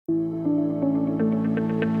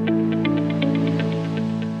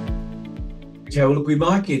Okay, well, look, we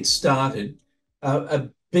might get started. A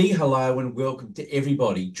big hello and welcome to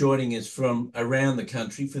everybody joining us from around the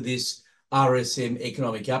country for this RSM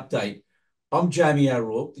Economic Update. I'm Jamie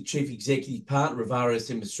O'Rourke, the Chief Executive Partner of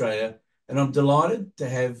RSM Australia, and I'm delighted to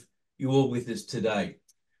have you all with us today.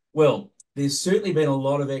 Well, there's certainly been a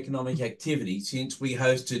lot of economic activity since we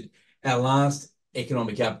hosted our last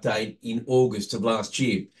economic update in August of last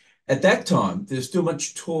year. At that time, there's still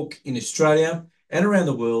much talk in Australia and around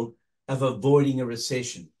the world of avoiding a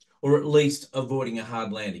recession, or at least avoiding a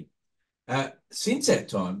hard landing. Since that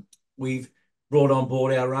time, we've brought on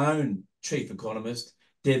board our own chief economist,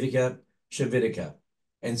 Devika Shivadekar.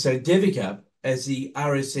 And so Devika, as the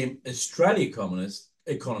RSM Australia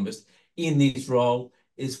economist in this role,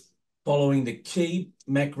 is following the key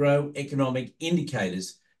macroeconomic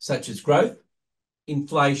indicators such as growth,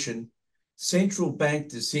 inflation, central bank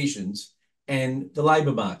decisions, and the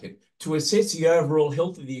labour market to assess the overall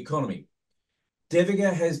health of the economy.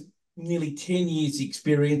 Devika has nearly 10 years'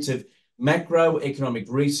 experience of macroeconomic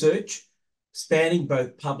research, spanning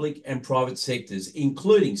both public and private sectors,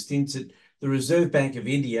 including stints at the Reserve Bank of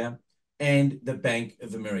India and the Bank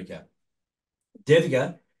of America.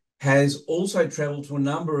 Devika has also travelled to a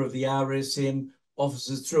number of the RSM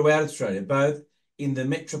offices throughout Australia, both in the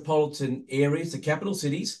metropolitan areas, the capital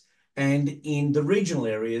cities, and in the regional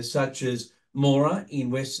areas such as Moora in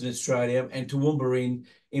Western Australia and Toowoomba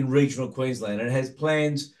in regional Queensland, and has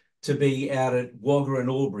plans to be out at Wagga and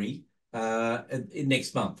Albury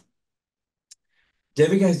next month.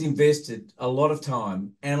 Devika has invested a lot of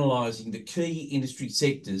time analysing the key industry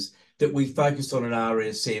sectors that we focus on at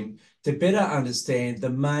RSM to better understand the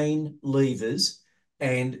main levers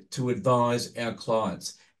and to advise our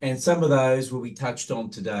clients. And some of those will be touched on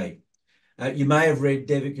today. You may have read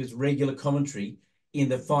Devika's regular commentary in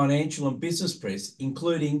the financial and business press,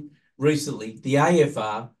 including recently the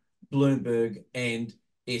AFR, Bloomberg, and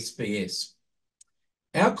SBS.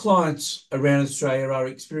 Our clients around Australia are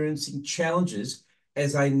experiencing challenges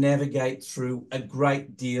as they navigate through a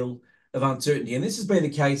great deal of uncertainty. And this has been the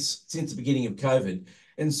case since the beginning of COVID.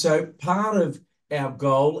 And so part of our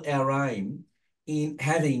goal, our aim in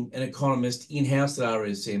having an economist in-house at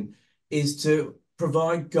RSM is to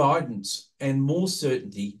provide guidance and more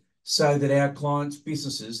certainty so that our clients'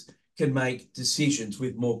 businesses can make decisions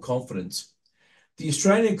with more confidence. The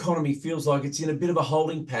Australian economy feels like it's in a bit of a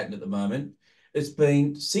holding pattern at the moment. It's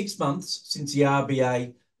been 6 months since the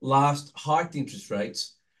RBA last hiked interest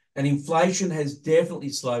rates, and inflation has definitely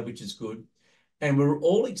slowed, which is good. And we're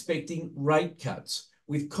all expecting rate cuts,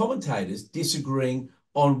 with commentators disagreeing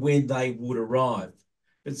on when they would arrive.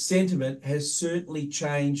 But sentiment has certainly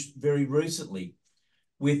changed very recently,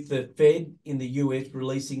 with the Fed in the US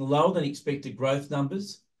releasing lower than expected growth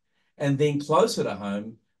numbers. And then closer to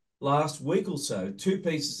home, last week or so, two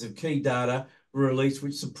pieces of key data were released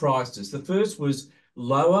which surprised us. The first was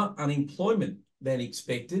lower unemployment than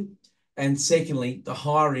expected. And secondly, the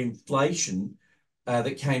higher inflation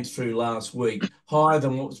that came through last week, higher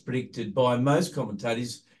than what was predicted by most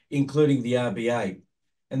commentators, including the RBA.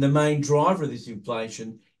 And the main driver of this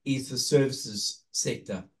inflation is the services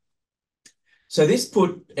sector. So this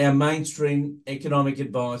put our mainstream economic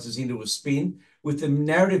advisors into a spin, with the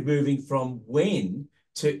narrative moving from when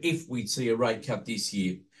to if we'd see a rate cut this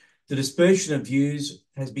year. The dispersion of views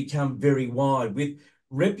has become very wide, with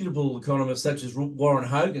reputable economists such as Warren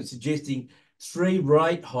Hogan suggesting 3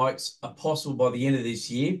 rate hikes are possible by the end of this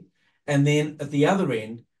year. And then at the other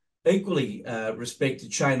end, equally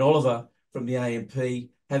respected Shane Oliver from the AMP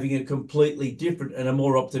having a completely different and a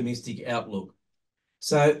more optimistic outlook.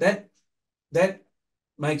 So that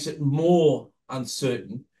makes it more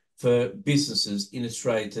uncertain for businesses in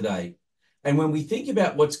Australia today. And when we think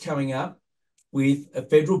about what's coming up with a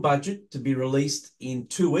federal budget to be released in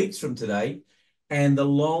 2 weeks from today, and the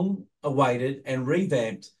long-awaited and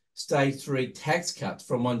revamped Stage 3 tax cuts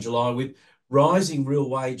from 1 July, with rising real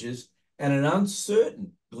wages and an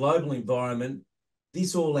uncertain global environment,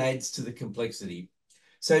 this all adds to the complexity.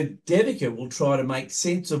 So Devika will try to make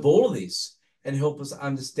sense of all of this and help us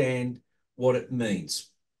understand what it means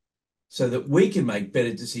so that we can make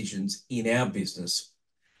better decisions in our business.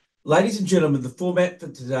 Ladies and gentlemen, the format for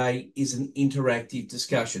today is an interactive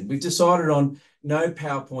discussion. We've decided on no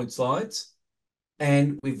PowerPoint slides,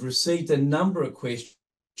 and we've received a number of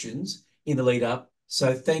questions in the lead up.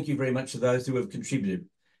 So thank you very much to those who have contributed.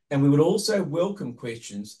 And we would also welcome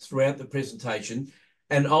questions throughout the presentation,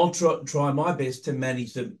 and I'll try my best to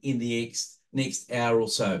manage them in the next hour or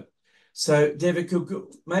so. So Devika,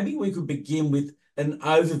 maybe we could begin with an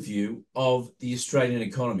overview of the Australian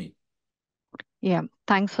economy. Yeah,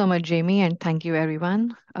 thanks so much, Jamie, and thank you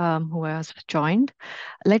everyone who has joined.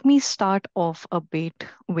 Let me start off a bit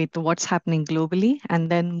with what's happening globally and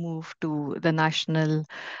then move to the national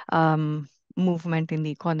um, movement in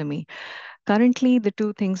the economy. Currently, the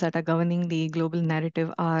two things that are governing the global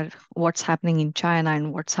narrative are what's happening in China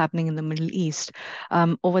and what's happening in the Middle East.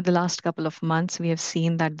 Over the last couple of months, we have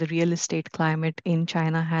seen that the real estate climate in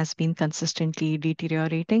China has been consistently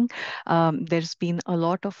deteriorating. There's been a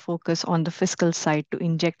lot of focus on the fiscal side to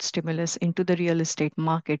inject stimulus into the real estate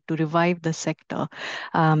market to revive the sector.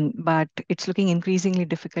 But it's looking increasingly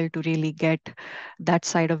difficult to really get that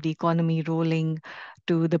side of the economy rolling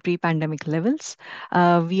to the pre pandemic levels.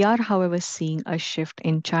 We are, however, seeing a shift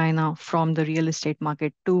in China from the real estate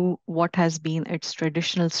market to what has been its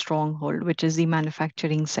traditional stronghold, which is the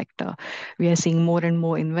manufacturing sector. We are seeing more and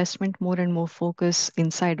more investment, more and more focus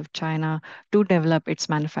inside of China to develop its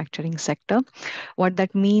manufacturing sector. What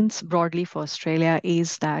that means broadly for Australia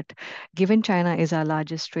is that given China is our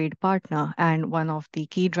largest trade partner and one of the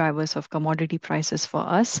key drivers of commodity prices for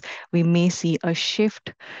us, we may see a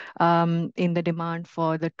shift in the demand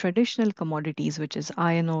for the traditional commodities, which is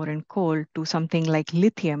iron ore and coal, to something like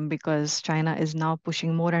lithium, because China is now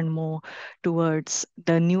pushing more and more towards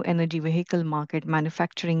the new energy vehicle market,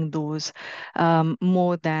 manufacturing those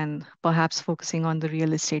more than perhaps focusing on the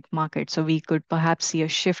real estate market. So we could perhaps see a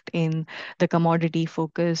shift in the commodity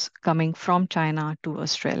focus coming from China to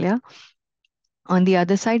Australia. On the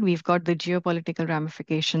other side, we've got the geopolitical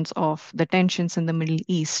ramifications of the tensions in the Middle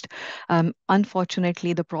East.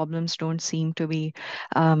 Unfortunately, the problems don't seem to be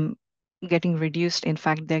getting reduced. In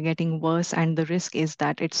fact, they're getting worse. And the risk is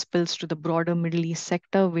that it spills to the broader Middle East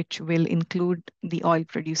sector, which will include the oil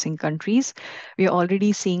producing countries. We are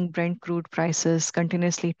already seeing Brent crude prices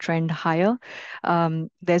continuously trend higher.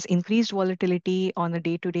 There's increased volatility on a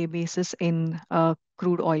day to day basis in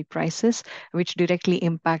crude oil prices, which directly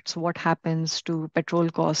impacts what happens to petrol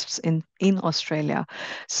costs in Australia.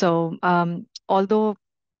 So, although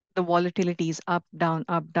the volatility is up, down,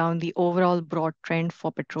 the overall broad trend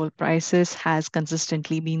for petrol prices has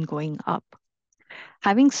consistently been going up.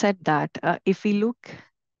 Having said that, if we look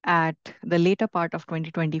at the later part of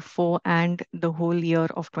 2024 and the whole year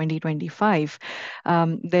of 2025,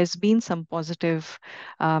 there's been some positive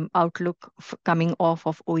outlook coming off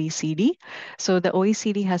of OECD. So the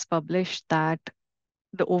OECD has published that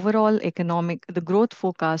the growth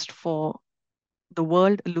forecast for the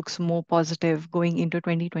world looks more positive going into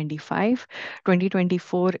 2025.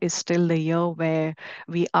 2024 is still the year where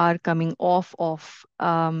we are coming off of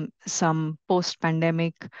some post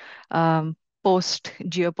pandemic, post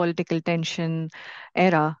geopolitical tension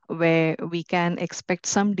era where we can expect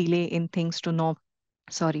some delay in things to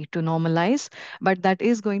normalize, but that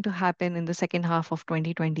is going to happen in the second half of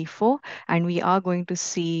 2024, and we are going to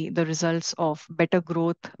see the results of better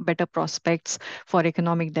growth, better prospects for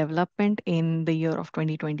economic development in the year of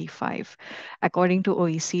 2025. According to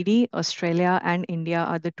OECD, Australia and India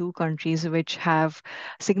are the two countries which have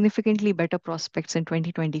significantly better prospects in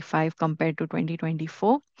 2025 compared to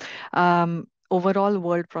 2024. Overall,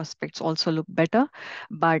 world prospects also look better,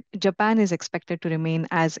 but Japan is expected to remain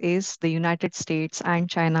as is. The United States and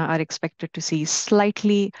China are expected to see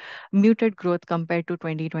slightly muted growth compared to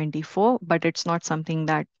 2024, but it's not something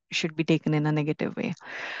that should be taken in a negative way.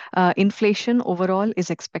 Inflation overall is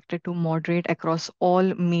expected to moderate across all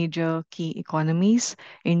major key economies: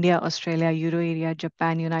 India, Australia, Euro area,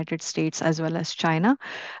 Japan, United States, as well as China.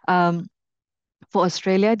 Um, for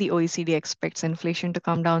Australia, the OECD expects inflation to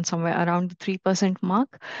come down somewhere around the 3%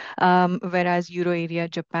 mark, whereas Euro area,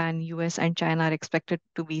 Japan, US, and China are expected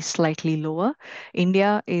to be slightly lower.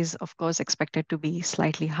 India is, of course, expected to be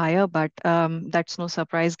slightly higher, but that's no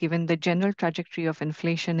surprise given the general trajectory of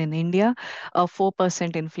inflation in India. A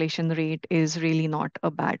 4% inflation rate is really not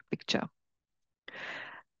a bad picture.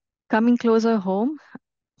 Coming closer home,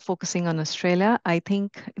 focusing on Australia, I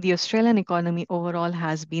think the Australian economy overall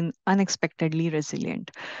has been unexpectedly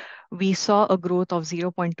resilient. We saw a growth of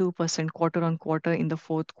 0.2% quarter on quarter in the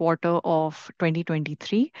fourth quarter of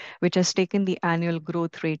 2023, which has taken the annual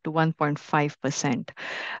growth rate to 1.5%.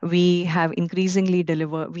 We have in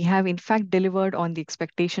fact delivered on the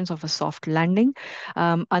expectations of a soft landing.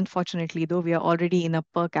 Unfortunately, though, we are already in a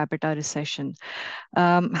per capita recession.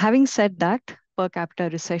 Having said that, per capita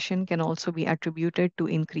recession can also be attributed to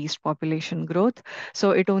increased population growth.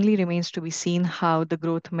 So it only remains to be seen how the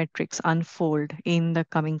growth metrics unfold in the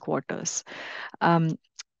coming quarters. Um,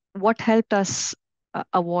 what helped us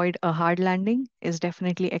avoid a hard landing is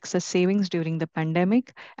definitely excess savings during the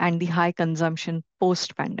pandemic and the high consumption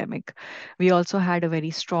post pandemic. We also had a very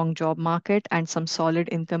strong job market and some solid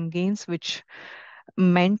income gains, which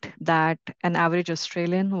meant that an average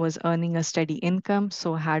Australian was earning a steady income,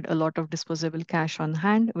 so had a lot of disposable cash on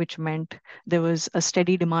hand, which meant there was a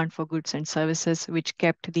steady demand for goods and services, which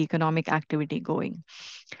kept the economic activity going.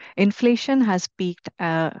 Inflation had peaked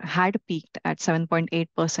at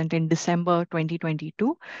 7.8% in December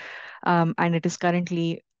 2022, and it is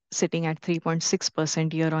currently sitting at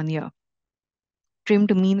 3.6% year on year.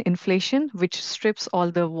 Trimmed mean inflation, which strips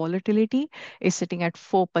all the volatility, is sitting at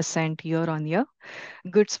 4% year on year.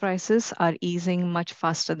 Goods prices are easing much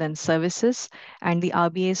faster than services, and the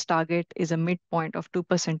RBA's target is a midpoint of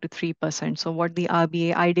 2% to 3%. So, what the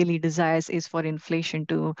RBA ideally desires is for inflation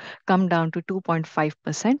to come down to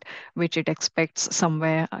 2.5%, which it expects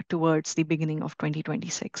somewhere towards the beginning of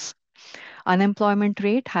 2026. Unemployment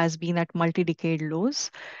rate has been at multi-decade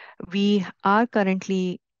lows. We are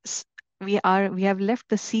currently we have left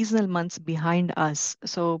the seasonal months behind us.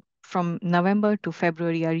 So from November to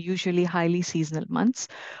February are usually highly seasonal months.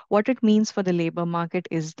 What it means for the labor market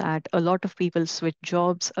is that a lot of people switch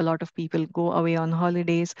jobs, a lot of people go away on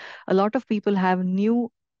holidays, a lot of people have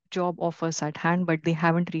new job offers at hand, but they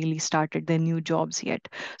haven't really started their new jobs yet.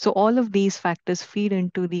 So all of these factors feed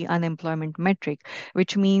into the unemployment metric,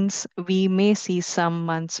 which means we may see some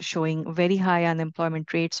months showing very high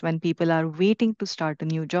unemployment rates when people are waiting to start a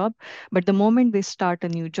new job. But the moment they start a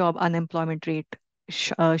new job, unemployment rate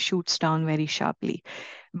shoots down very sharply.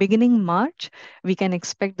 Beginning March, we can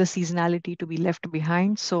expect the seasonality to be left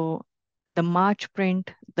behind. So the March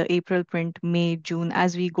print, the April print, May, June,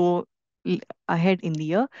 as we go ahead in the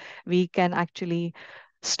year, we can actually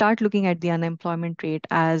start looking at the unemployment rate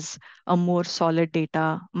as a more solid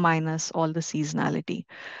data minus all the seasonality.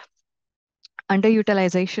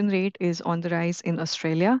 Underutilization rate is on the rise in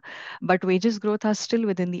Australia, but wages growth are still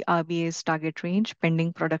within the RBA's target range,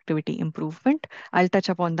 pending productivity improvement. I'll touch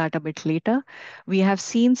upon that a bit later. We have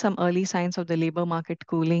seen some early signs of the labor market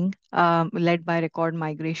cooling, led by record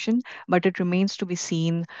migration, but it remains to be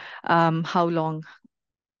seen how long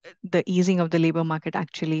the easing of the labor market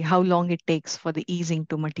actually, how long it takes for the easing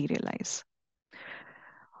to materialize.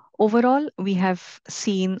 Overall, we have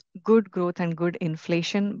seen good growth and good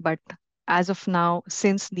inflation, but as of now,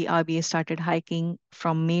 since the RBA started hiking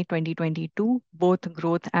from May 2022, both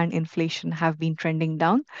growth and inflation have been trending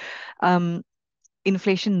down.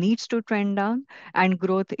 Inflation needs to trend down, and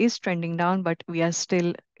growth is trending down, but we are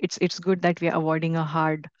still. It's good that we are avoiding a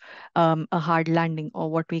hard landing, or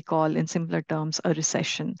what we call in simpler terms a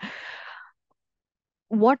recession.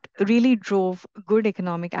 What really drove good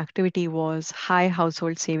economic activity was high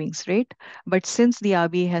household savings rate. But since the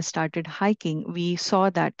RBA has started hiking, we saw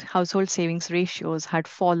that household savings ratios had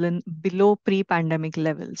fallen below pre-pandemic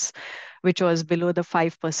levels, which was below the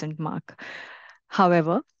 5% mark.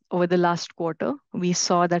 However, over the last quarter, we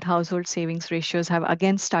saw that household savings ratios have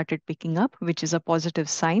again started picking up, which is a positive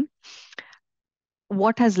sign.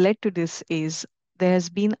 What has led to this is there has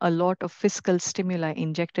been a lot of fiscal stimuli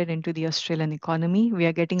injected into the Australian economy. We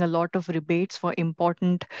are getting a lot of rebates for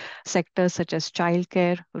important sectors such as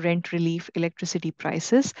childcare, rent relief, electricity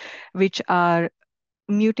prices, which are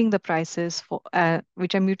muting the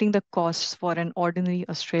which are muting the costs for an ordinary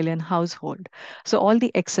Australian household. So all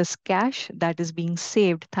the excess cash that is being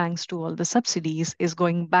saved thanks to all the subsidies is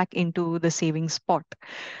going back into the savings pot.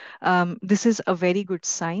 This is a very good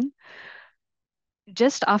sign.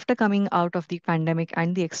 Just after coming out of the pandemic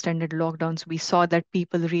and the extended lockdowns, we saw that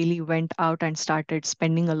people really went out and started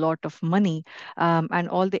spending a lot of money, and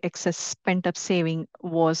all the excess pent up saving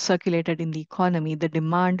was circulated in the economy. The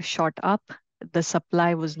demand shot up. The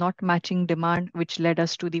supply was not matching demand, which led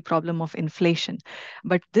us to the problem of inflation.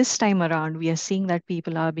 But this time around, we are seeing that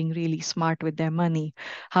people are being really smart with their money.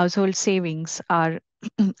 Household savings are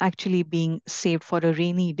actually being saved for a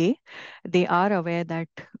rainy day. They are aware that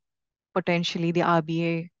potentially the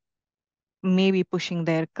RBA may be pushing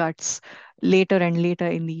their cuts later and later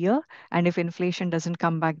in the year. And if inflation doesn't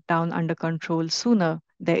come back down under control sooner,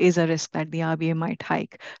 there is a risk that the RBA might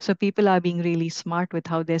hike. So people are being really smart with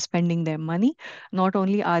how they're spending their money. Not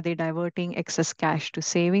only are they diverting excess cash to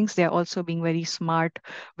savings, they're also being very smart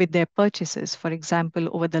with their purchases. For example,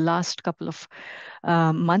 over the last couple of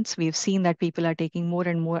months, we've seen that people are taking more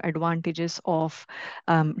and more advantages of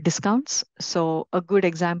discounts. So a good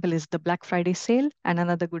example is the Black Friday sale, and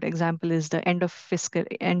another good example is the end of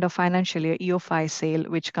financial year EOFI sale,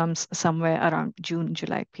 which comes somewhere around June,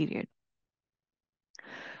 July period.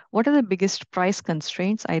 What are the biggest price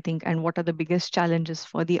constraints, I think, and what are the biggest challenges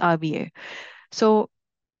for the RBA? So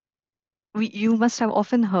You must have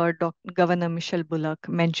often heard Governor Michelle Bullock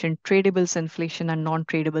mention tradables inflation and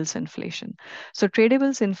non-tradables inflation. So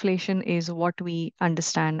tradables inflation is what we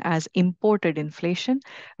understand as imported inflation,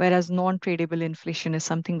 whereas non-tradable inflation is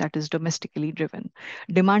something that is domestically driven.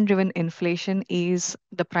 Demand-driven inflation is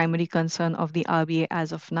the primary concern of the RBA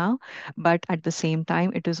as of now, but at the same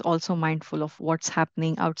time, it is also mindful of what's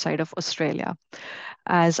happening outside of Australia.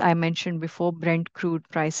 As I mentioned before, crude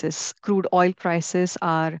oil prices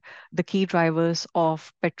are the key drivers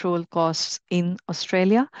of petrol costs in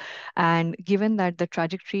Australia. And given that the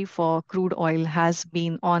trajectory for crude oil has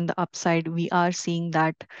been on the upside, we are seeing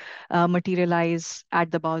that materialize at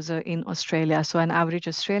the bowser in Australia. So an average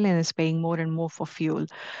Australian is paying more and more for fuel.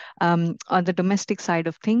 On the domestic side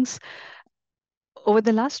of things, over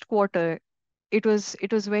the last quarter, it was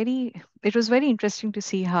very interesting to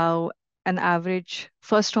see how an average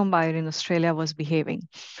first home buyer in Australia was behaving.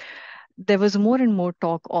 There was more and more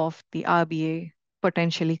talk of the RBA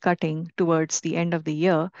potentially cutting towards the end of the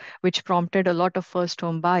year, which prompted a lot of first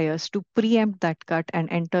home buyers to preempt that cut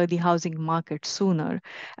and enter the housing market sooner,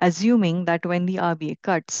 assuming that when the RBA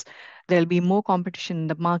cuts, there'll be more competition in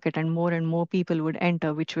the market and more people would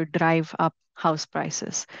enter, which would drive up house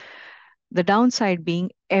prices. The downside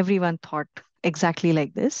being everyone thought exactly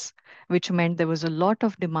like this, which meant there was a lot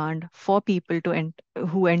of demand for people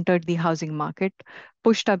who entered the housing market,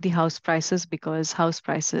 pushed up the house prices because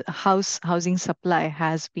housing supply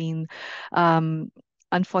has been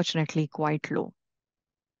unfortunately quite low.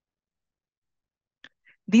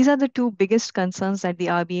 These are the two biggest concerns that the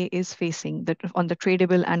RBA is facing on the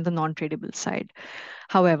tradable and the non-tradable side.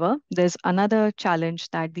 However, there's another challenge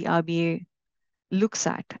that the RBA looks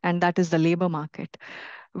at, and that is the labor market,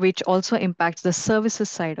 which also impacts the services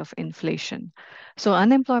side of inflation. So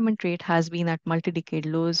unemployment rate has been at multi-decade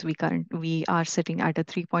lows. We are sitting at a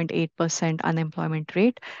 3.8% unemployment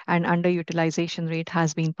rate, and underutilization rate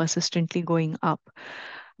has been persistently going up.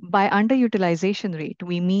 By underutilization rate,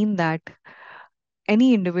 we mean that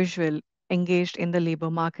any individual engaged in the labor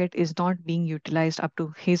market is not being utilized up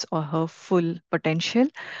to his or her full potential.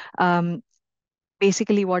 Um,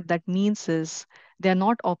 Basically, what that means is they're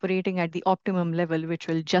not operating at the optimum level, which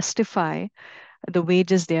will justify the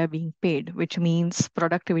wages they are being paid, which means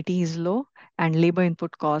productivity is low and labor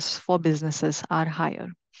input costs for businesses are higher.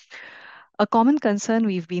 A common concern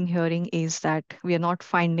we've been hearing is that we are not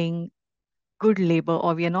finding good labor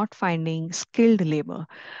or we are not finding skilled labor.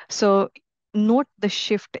 So note the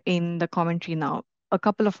shift in the commentary now. A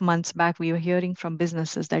couple of months back, we were hearing from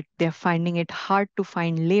businesses that they're finding it hard to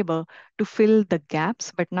find labor to fill the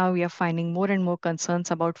gaps, but now we are finding more and more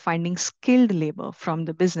concerns about finding skilled labor from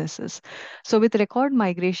the businesses. So with record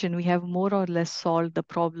migration, we have more or less solved the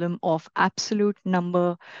problem of absolute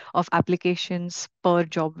number of applications per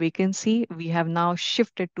job vacancy. We have now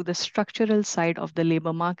shifted to the structural side of the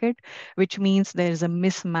labor market, which means there is a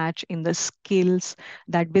mismatch in the skills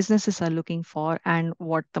that businesses are looking for and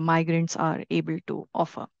what the migrants are able to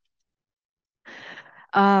offer.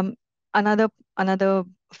 Um, another another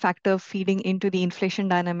factor feeding into the inflation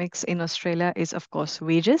dynamics in Australia is, of course,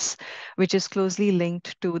 wages, which is closely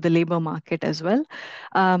linked to the labor market as well.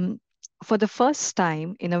 Um, for the first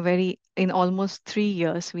time in almost 3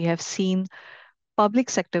 years, we have seen public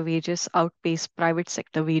sector wages outpace private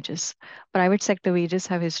sector wages. Private sector wages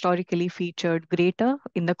have historically featured greater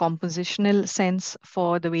in the compositional sense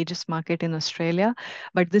for the wages market in Australia,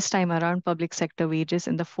 but this time around, public sector wages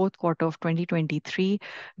in the fourth quarter of 2023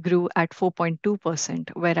 grew at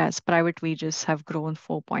 4.2%, whereas private wages have grown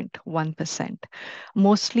 4.1%.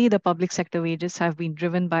 Mostly, the public sector wages have been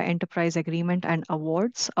driven by enterprise agreement and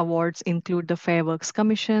awards. Awards include the Fair Works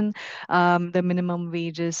Commission, the minimum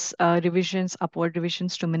wages upward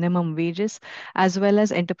revisions to minimum wages, as well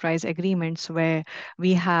as enterprise agreements where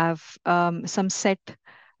we have some set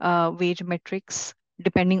wage metrics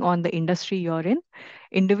depending on the industry you're in.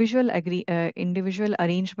 Individual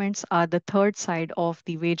arrangements are the third side of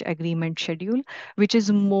the wage agreement schedule, which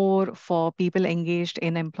is more for people engaged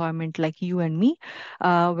in employment like you and me,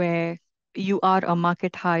 where you are a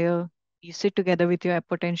market hire. You sit together with your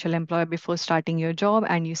potential employer before starting your job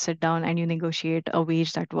and you sit down and you negotiate a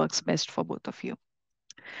wage that works best for both of you.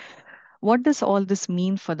 What does all this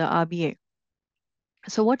mean for the RBA?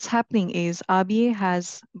 So what's happening is RBA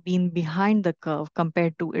has been behind the curve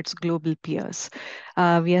compared to its global peers.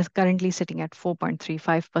 We are currently sitting at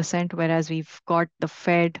 4.35%, whereas we've got the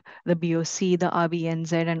Fed, the BOC, the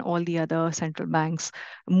RBNZ, and all the other central banks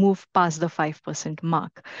move past the 5%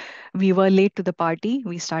 mark. We were late to the party.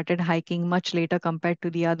 We started hiking much later compared to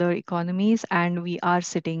the other economies, and we are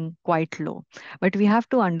sitting quite low. But we have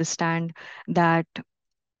to understand that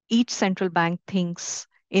each central bank thinks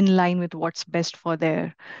in line with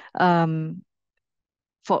um,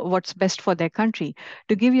 what's best for their country.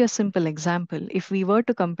 To give you a simple example, if we were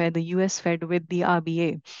to compare the US Fed with the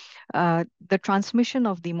RBA, the transmission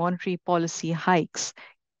of the monetary policy hikes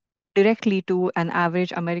directly to an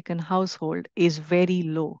average American household is very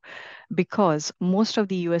low because most of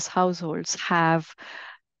the US households have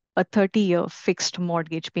a 30-year fixed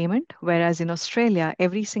mortgage payment, whereas in Australia,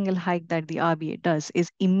 every single hike that the RBA does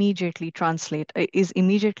is immediately passed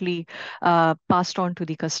on to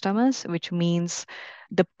the customers, which means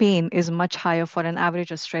the pain is much higher for an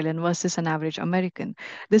average Australian versus an average American.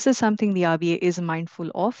 This is something the RBA is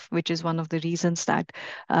mindful of, which is one of the reasons that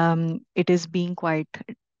it is being quite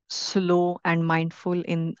slow and mindful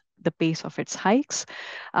in the pace of its hikes.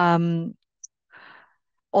 Um,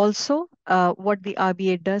 Also, what the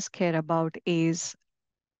RBA does care about is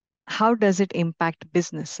how does it impact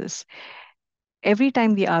businesses? Every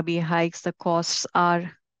time the RBA hikes, the costs are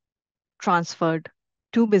transferred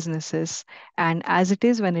to businesses. And as it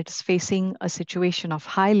is when it is facing a situation of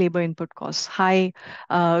high labor input costs, high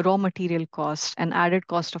raw material costs, and added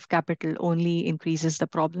cost of capital only increases the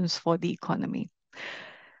problems for the economy.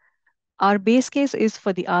 Our base case is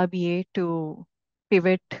for the RBA to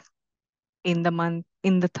pivot in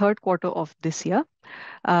the third quarter of this year.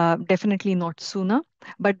 Definitely not sooner,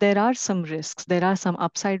 but there are some risks. There are some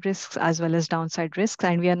upside risks as well as downside risks,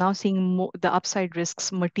 and we are now seeing the upside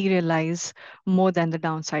risks materialize more than the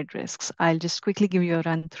downside risks. I'll just quickly give you a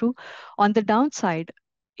run through. On the downside,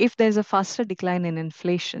 if there's a faster decline in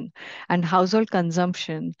inflation and household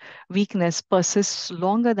consumption weakness persists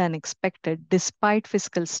longer than expected despite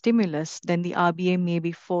fiscal stimulus, then the RBA may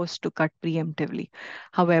be forced to cut preemptively.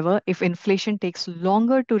 However, if inflation takes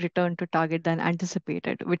longer to return to target than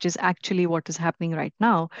anticipated, which is actually what is happening right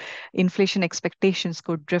now, inflation expectations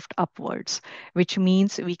could drift upwards, which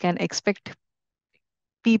means we can expect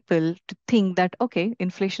people to think that, okay,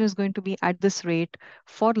 inflation is going to be at this rate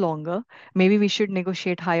for longer. Maybe we should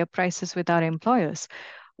negotiate higher prices with our employers.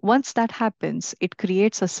 Once that happens, it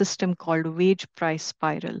creates a system called wage price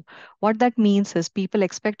spiral. What that means is people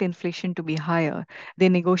expect inflation to be higher. They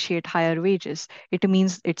negotiate higher wages. It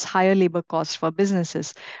means it's higher labor costs for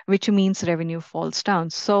businesses, which means revenue falls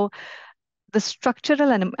down. So the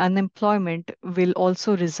structural unemployment will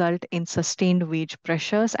also result in sustained wage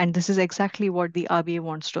pressures, and this is exactly what the RBA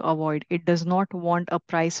wants to avoid. It does not want a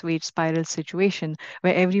price wage spiral situation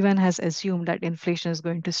where everyone has assumed that inflation is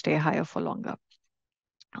going to stay higher for longer.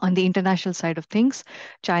 On the international side of things,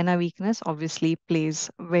 China weakness obviously plays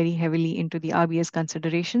very heavily into the RBA's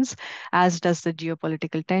considerations, as does the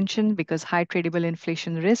geopolitical tension, because high tradable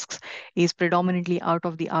inflation risks is predominantly out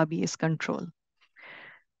of the RBA's control.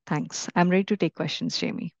 Thanks. I'm ready to take questions,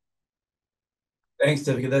 Jamie. Thanks,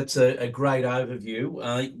 Devika. That's a great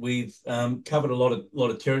overview. We've covered a lot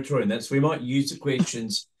of territory in that, so we might use the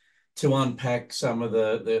questions to unpack some of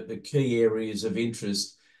the key areas of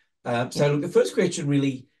interest. So look, the first question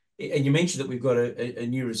really, and you mentioned that we've got a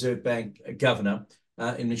new Reserve Bank governor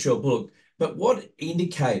in Michelle Bullock, but what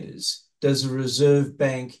indicators does the Reserve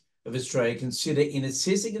Bank of Australia consider in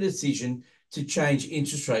assessing a decision to change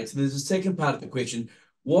interest rates? And there's a second part of the question.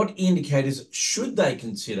 What indicators should they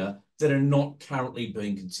consider that are not currently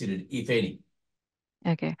being considered, if any?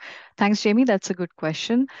 Okay. Thanks, Jamie. That's a good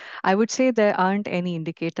question. I would say there aren't any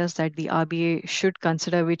indicators that the RBA should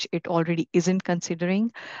consider which it already isn't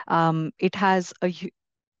considering. It has a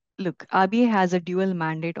Look, RBA has a dual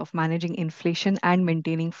mandate of managing inflation and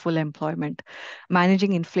maintaining full employment.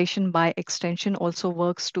 Managing inflation by extension also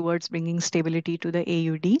works towards bringing stability to the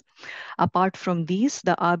AUD. Apart from these,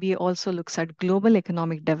 the RBA also looks at global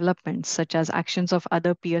economic developments, such as actions of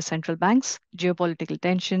other peer central banks, geopolitical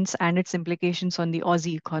tensions, and its implications on the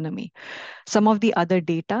Aussie economy. Some of the other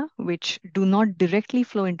data, which do not directly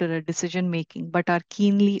flow into the decision making but are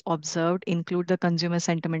keenly observed, include the consumer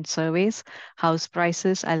sentiment surveys, house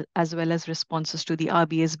prices, as well as responses to the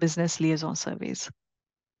RBA's business liaison surveys.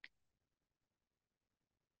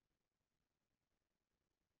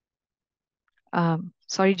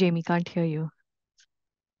 Sorry, Jamie, can't hear you.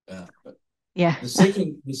 Uh, Yeah.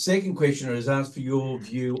 the second questioner has asked for your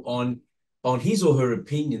view on his or her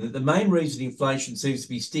opinion that the main reason inflation seems to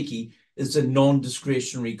be sticky is the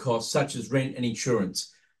non-discretionary costs such as rent and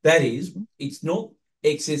insurance. That is, it's not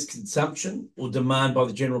excess consumption or demand by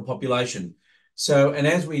the general population. So, and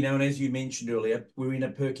as we know, and as you mentioned earlier, we're in a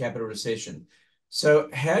per capita recession. So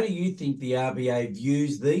how do you think the RBA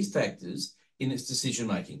views these factors in its decision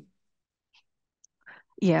making?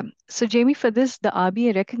 Yeah. So, Jamie, for this, the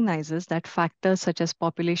RBA recognizes that factors such as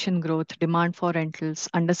population growth, demand for rentals,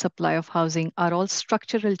 undersupply of housing are all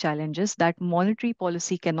structural challenges that monetary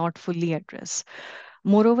policy cannot fully address.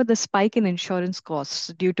 Moreover, the spike in insurance costs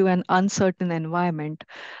due to an uncertain environment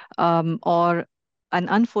or an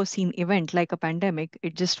unforeseen event like a pandemic,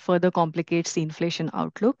 it just further complicates the inflation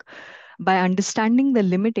outlook. By understanding the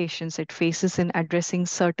limitations it faces in addressing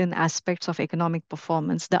certain aspects of economic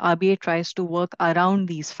performance, the RBA tries to work around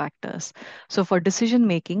these factors. So, for decision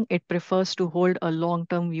making, it prefers to hold a long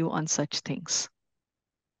term view on such things.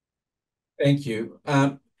 Thank you.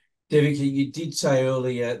 Devika, you did say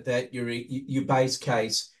earlier that your base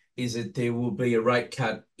case is that there will be a rate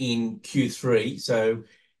cut in Q3, so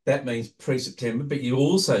that means pre-September. But you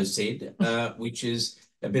also said, which is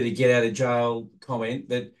a bit of get out of jail comment,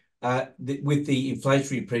 that with the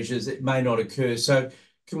inflationary pressures, it may not occur. So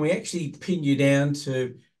can we actually pin you down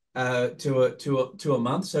to a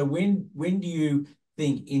month? So when do you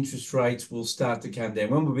think interest rates will start to come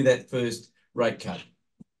down? When will be that first rate cut?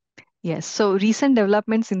 Yes, so recent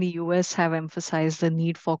developments in the US have emphasized the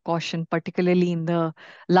need for caution, particularly in the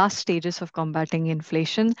last stages of combating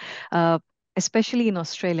inflation, uh, especially in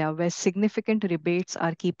Australia, where significant rebates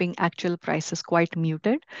are keeping actual prices quite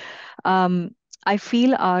muted. Um, I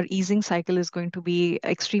feel our easing cycle is going to be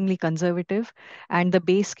extremely conservative, and the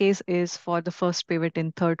base case is for the first pivot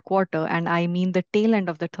in third quarter, and I mean the tail end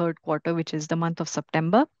of the third quarter, which is the month of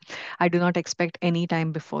September. I do not expect any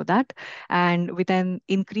time before that, and with an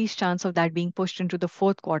increased chance of that being pushed into the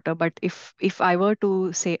fourth quarter. But if I were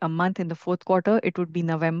to say a month in the fourth quarter, it would be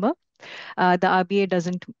November. The RBA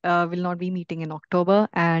doesn't will not be meeting in October,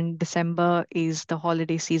 and December is the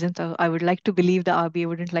holiday season. So I would like to believe the RBA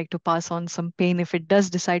wouldn't like to pass on some pain if it does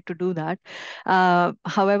decide to do that.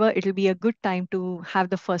 However, it'll be a good time to have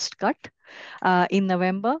the first cut in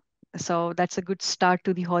November. So that's a good start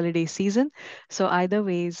to the holiday season. So either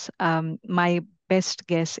ways, my best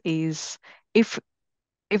guess is if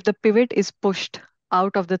if the pivot is pushed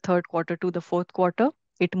out of the third quarter to the fourth quarter,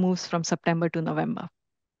 it moves from September to November.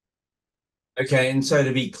 Okay, and so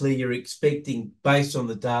to be clear, you're expecting, based on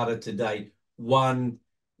the data to date, one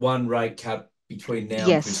rate cut between now and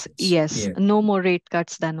Yes, Christmas. yes. Yeah. No more rate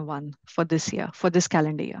cuts than one for this year, for this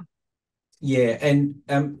calendar year. Yeah, and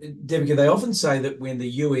Devika, they often say that when the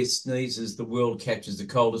US sneezes, the world catches the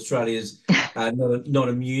cold. Australia's not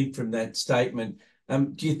immune from that statement.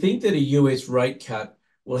 Do you think that a US rate cut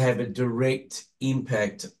will have a direct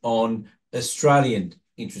impact on Australian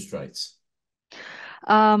interest rates?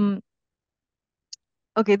 Um,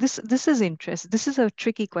 okay, this is interesting. This is a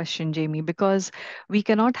tricky question, Jamie, because we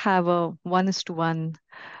cannot have a one is to one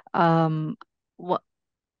um, wa-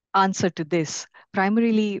 answer to this,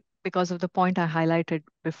 primarily because of the point I highlighted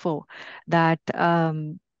before, that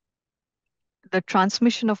the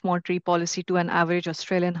transmission of monetary policy to an average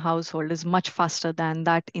Australian household is much faster than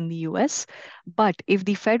that in the US. But if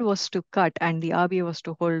the Fed was to cut and the RBA was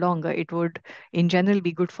to hold longer, it would in general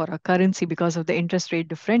be good for our currency because of the interest rate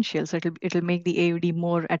differential. So it'll make the AUD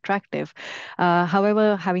more attractive.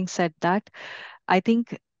 However, having said that, I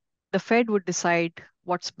think the Fed would decide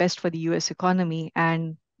what's best for the US economy,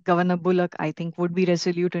 and Governor Bullock, I think, would be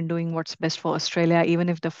resolute in doing what's best for Australia, even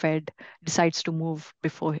if the Fed decides to move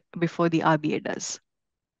before the RBA does.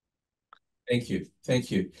 Thank you. Thank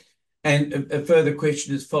you. And a further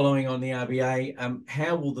question is following on the RBA.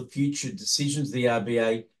 How will the future decisions of the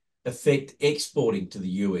RBA affect exporting to the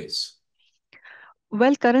US?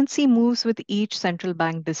 Well, currency moves with each central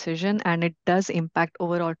bank decision, and it does impact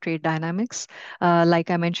overall trade dynamics. Like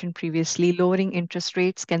I mentioned previously, lowering interest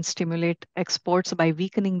rates can stimulate exports by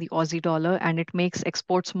weakening the Aussie dollar, and it makes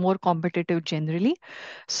exports more competitive generally.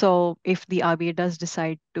 So, if the RBA does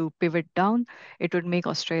decide to pivot down, it would make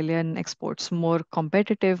Australian exports more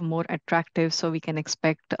competitive, more attractive. So, we can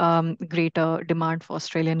expect greater demand for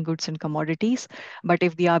Australian goods and commodities. But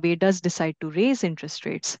if the RBA does decide to raise interest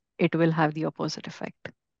rates, it will have the opposite effect.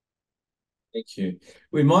 Thank you.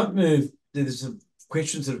 We might move. There's some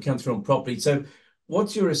questions that have come through on property. So,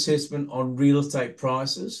 what's your assessment on real estate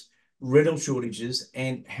prices, rental shortages,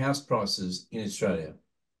 and house prices in Australia?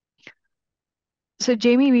 So,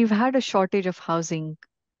 Jamie, we've had a shortage of housing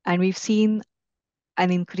and we've seen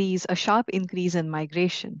a sharp increase in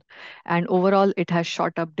migration. And overall, it has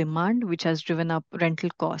shot up demand, which has driven up rental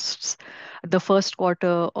costs. The first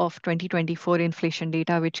quarter of 2024 inflation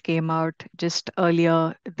data, which came out just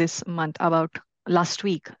earlier this month, about last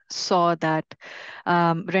week saw that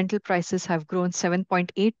rental prices have grown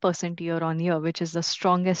 7.8% year on year, which is the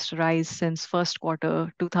strongest rise since first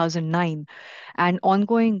quarter 2009. And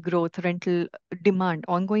ongoing growth in demand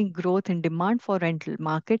for rental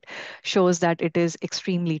market shows that it is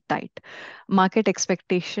extremely tight. Market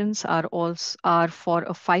expectations are for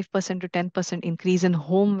a 5% to 10% increase in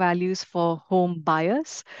home values for home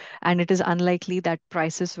buyers, and it is unlikely that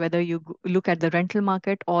prices, whether you look at the rental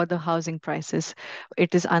market or the housing prices,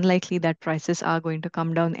 it is unlikely that prices are going to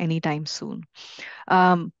come down anytime soon.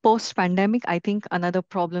 Post pandemic, I think another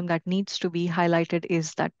problem that needs to be highlighted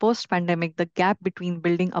is that post pandemic, the gap between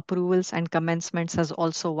building approvals and commencements has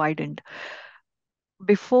also widened.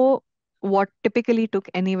 Before, what typically took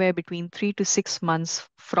anywhere between 3 to 6 months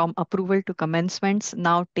from approval to commencements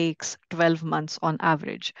now takes 12 months on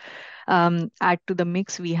average. Add to the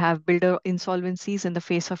mix, we have builder insolvencies in the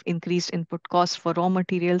face of increased input costs for raw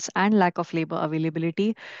materials and lack of labor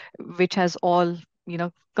availability, which has all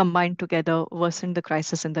combined together worsened the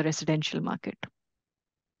crisis in the residential market.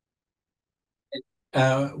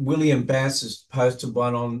 William Bass has posted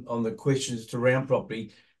one on the questions to around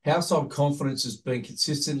property. Household confidence has been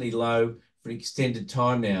consistently low for an extended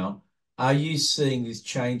time now. Are you seeing this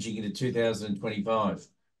changing into 2025?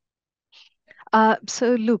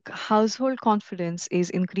 So look, household confidence is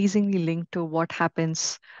increasingly linked to what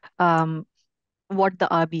happens, what the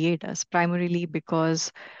RBA does, primarily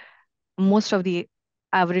because most of the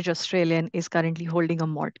average Australian is currently holding a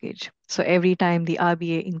mortgage. So every time the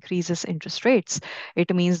RBA increases interest rates,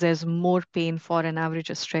 it means there's more pain for an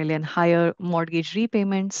average Australian, higher mortgage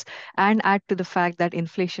repayments, and add to the fact that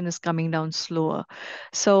inflation is coming down slower.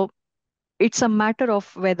 So it's a matter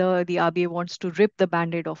of whether the RBA wants to rip the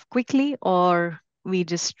band-aid off quickly or we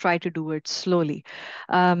just try to do it slowly.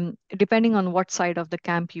 Depending on what side of the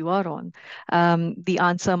camp you are on, the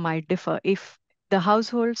answer might differ. If the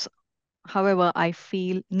households, however, I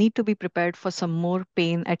feel need to be prepared for some more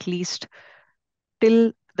pain at least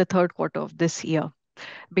till the third quarter of this year,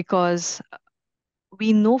 because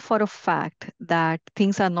we know for a fact that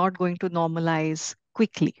things are not going to normalize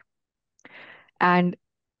quickly. And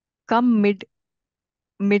come mid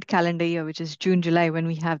calendar year, which is June, July, when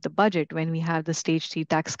we have the budget, when we have the stage three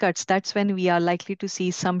tax cuts, that's when we are likely to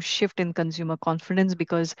see some shift in consumer confidence,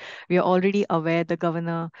 because we are already aware the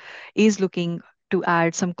governor is looking to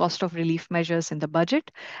add some cost of relief measures in the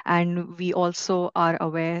budget. And we also are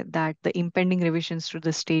aware that the impending revisions to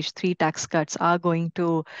the stage three tax cuts are going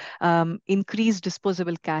to increase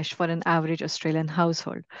disposable cash for an average Australian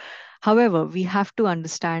household. However, we have to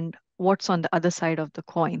understand what's on the other side of the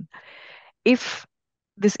coin. If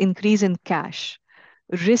this increase in cash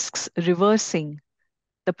risks reversing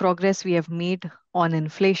the progress we have made on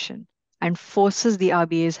inflation and forces the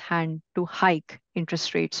RBA's hand to hike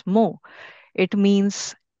interest rates more, it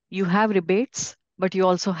means you have rebates, but you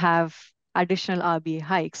also have additional RBA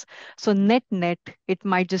hikes. So net net, it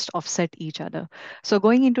might just offset each other. So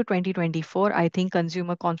going into 2024, I think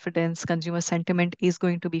consumer confidence, consumer sentiment is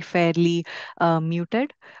going to be fairly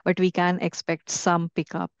muted, but we can expect some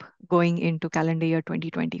pickup going into calendar year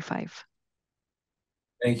 2025.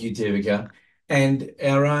 Thank you, Devika. And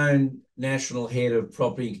our own National Head of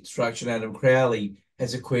Property and Construction, Adam Crowley,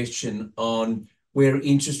 has a question on where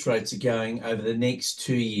interest rates are going over the next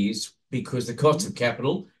 2 years, because the cost of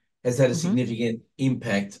capital has had a significant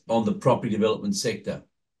impact on the property development sector.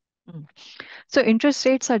 So interest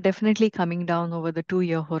rates are definitely coming down over the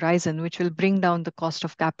 2-year horizon, which will bring down the cost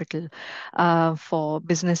of capital for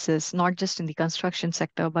businesses, not just in the construction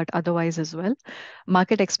sector, but otherwise as well.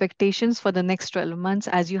 Market expectations for the next 12 months,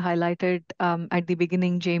 as you highlighted at the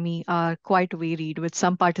beginning, Jamie, are quite varied, with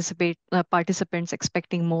some participants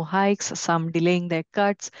expecting more hikes, some delaying their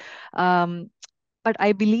cuts. But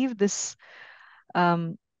I believe this,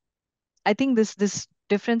 I think this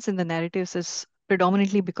difference in the narratives is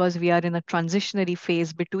predominantly because we are in a transitionary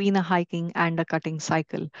phase between a hiking and a cutting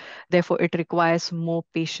cycle. Therefore, it requires more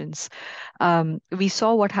patience. We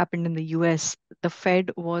saw what happened in the US. The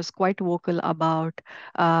Fed was quite vocal about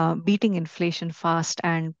beating inflation fast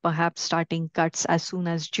and perhaps starting cuts as soon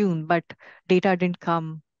as June, but data didn't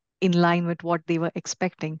come in line with what they were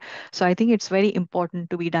expecting. So I think it's very important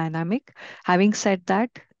to be dynamic. Having said that,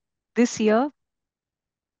 this year,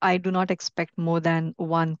 I do not expect more than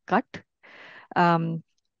one cut.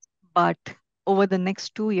 But over the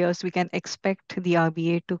next 2 years, we can expect the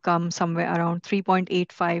RBA to come somewhere around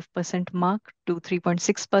 3.85% mark to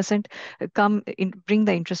 3.6%, bring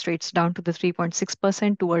the interest rates down to the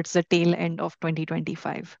 3.6% towards the tail end of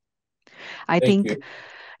 2025. I Thank think, you.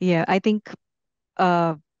 yeah, I think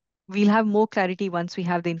we'll have more clarity once we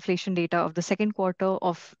have the inflation data of the second quarter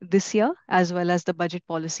of this year, as well as the budget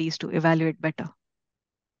policies to evaluate better.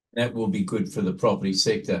 That will be good for the property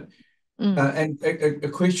sector. Mm. And a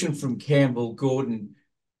question from Campbell Gordon.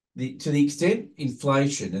 To the extent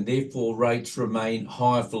inflation and therefore rates remain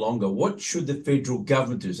higher for longer, what should the federal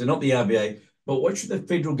government do? So not the RBA, but what should the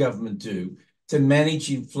federal government do to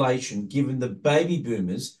manage inflation, given the baby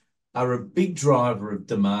boomers are a big driver of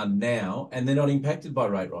demand now and they're not impacted by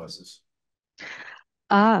rate rises?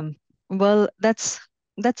 Well, that's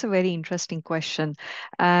a very interesting question,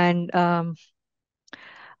 and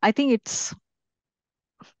I think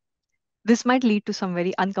this might lead to some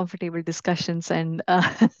very uncomfortable discussions, and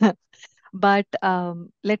but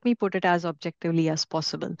let me put it as objectively as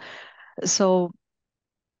possible. So,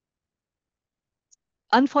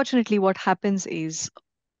 unfortunately, what happens is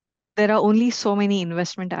there are only so many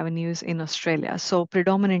investment avenues in Australia. So,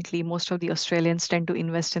 predominantly, most of the Australians tend to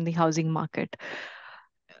invest in the housing market.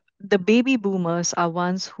 The baby boomers are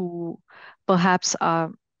ones who perhaps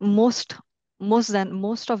are most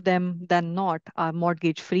of them than not are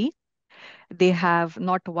mortgage free. They have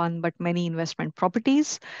not one but many investment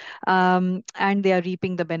properties, and they are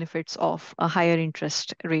reaping the benefits of a higher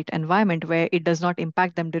interest rate environment where it does not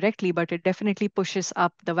impact them directly, but it definitely pushes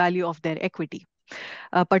up the value of their equity,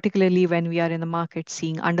 particularly when we are in the market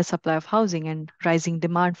seeing undersupply of housing and rising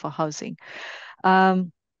demand for housing.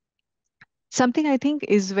 Um, Something I think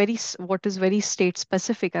is what is very state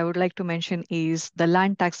specific, I would like to mention is the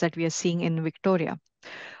land tax that we are seeing in Victoria.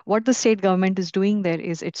 What the state government is doing there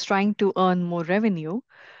is it's trying to earn more revenue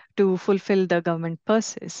to fulfill the government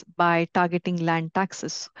purses by targeting land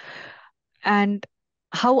taxes. And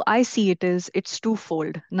how I see it is it's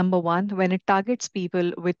twofold. Number one, when it targets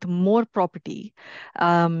people with more property,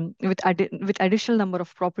 with additional number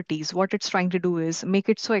of properties, what it's trying to do is make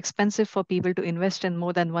it so expensive for people to invest in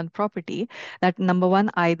more than one property that number one,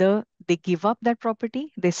 either they give up that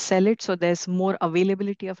property, they sell it so there's more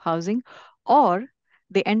availability of housing, or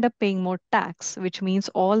they end up paying more tax, which means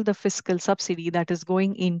all the fiscal subsidy that is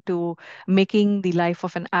going into making the life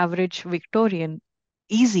of an average Victorian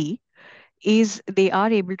easy is they are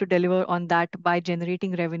able to deliver on that by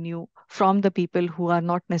generating revenue from the people who are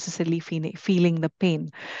not necessarily feeling the pain.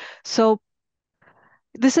 So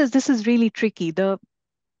this is really tricky. The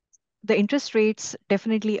interest rates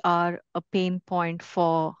definitely are a pain point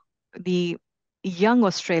for the young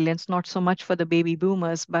Australians, not so much for the baby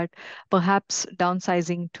boomers, but perhaps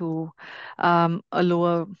downsizing to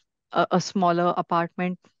a a smaller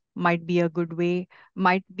apartment might be a good way,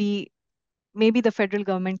 might be maybe the federal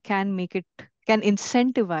government can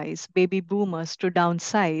incentivize baby boomers to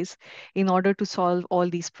downsize in order to solve all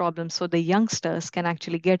these problems so the youngsters can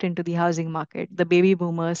actually get into the housing market. The baby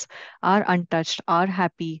boomers are untouched, are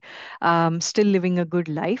happy, still living a good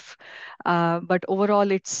life. But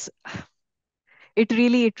overall, it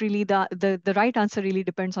really the right answer really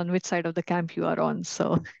depends on which side of the camp you are on.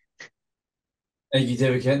 So Thank you,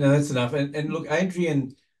 Devika. No, that's enough. And look,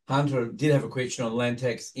 Adrian Hunter did have a question on land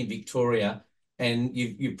tax in Victoria, and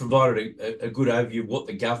you provided a good overview of what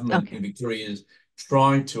the government okay. in Victoria is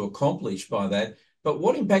trying to accomplish by that. But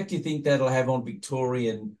what impact do you think that'll have on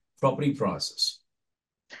Victorian property prices?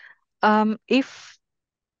 If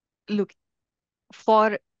look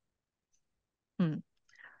for hmm,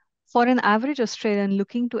 for an average Australian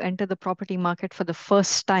looking to enter the property market for the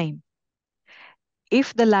first time,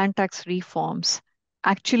 if the land tax reforms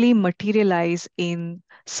actually materialize in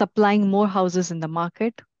supplying more houses in the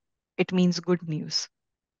market, it means good news.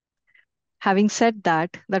 Having said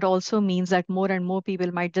that, that also means that more and more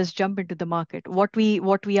people might just jump into the market. What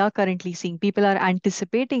we are currently seeing, people are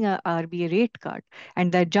anticipating a RBA rate cut,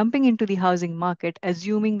 and they're jumping into the housing market,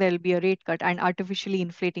 assuming there'll be a rate cut and artificially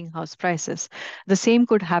inflating house prices. The same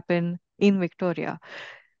could happen in Victoria.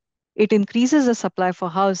 It increases the supply for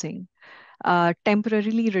housing,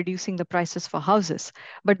 temporarily reducing the prices for houses.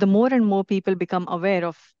 But the more and more people become aware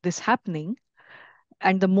of this happening,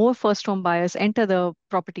 and the more first home buyers enter the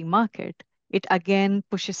property market, it again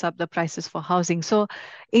pushes up the prices for housing. So,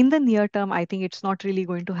 in the near term, I think it's not really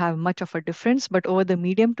going to have much of a difference. But over the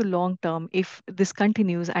medium to long term, if this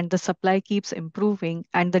continues and the supply keeps improving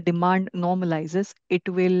and the demand normalizes, it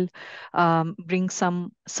will bring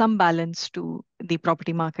some balance to the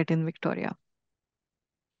property market in Victoria.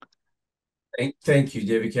 Thank you,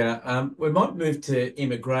 Devika. We might move to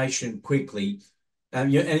immigration quickly.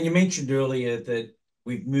 You mentioned earlier that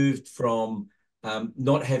we've moved from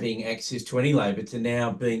not having access to any labour to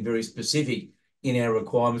now being very specific in our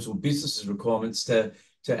requirements or businesses' requirements to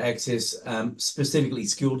access specifically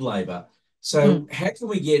skilled labour. So how can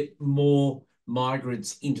we get more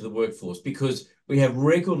migrants into the workforce? Because we have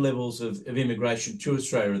record levels of immigration to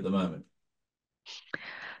Australia at the moment.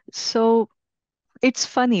 So it's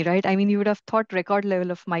funny, right? I mean, you would have thought record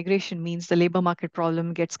level of migration means the labor market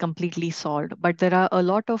problem gets completely solved, but there are a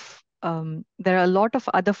lot of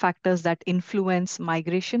other factors that influence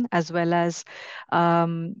migration as well as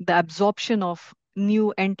the absorption of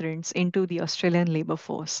new entrants into the Australian labor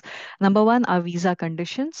force. Number one are visa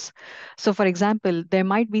conditions. So, for example, there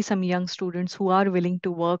might be some young students who are willing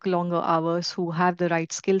to work longer hours, who have the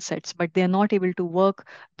right skill sets, but they are not able to work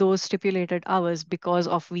those stipulated hours because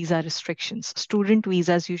of visa restrictions. Student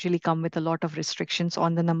visas usually come with a lot of restrictions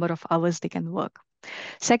on the number of hours they can work.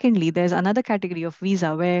 Secondly, there's another category of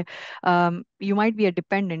visa where you might be a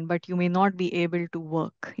dependent, but you may not be able to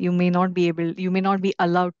work. You may not be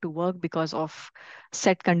allowed to work because of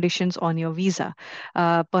set conditions on your visa.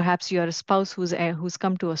 Perhaps you're a spouse who's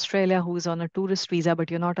come to Australia, who's on a tourist visa,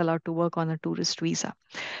 but you're not allowed to work on a tourist visa.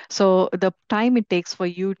 So the time it takes for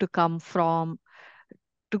you to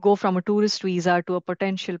go from a tourist visa to a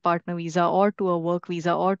potential partner visa or to a work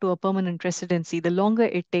visa or to a permanent residency, the longer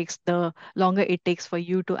it takes for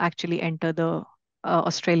you to actually enter the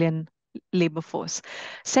Australian labor force.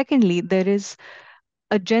 Secondly, there is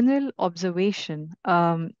a general observation.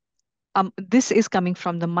 This is coming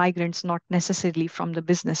from the migrants, not necessarily from the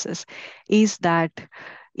businesses, is that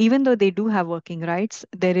even though they do have working rights,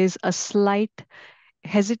 there is a slight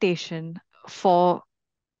hesitation for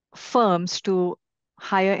firms to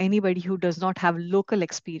hire anybody who does not have local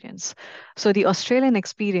experience. So the Australian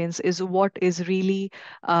experience is what is really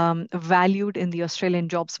valued in the Australian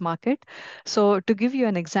jobs market. So to give you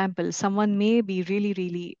an example, someone may be really,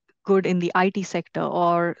 really good in the IT sector,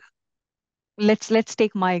 or let's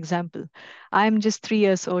take my example. I'm just 3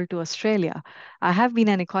 years old to Australia. I have been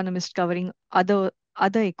an economist covering other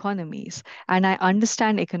economies, and I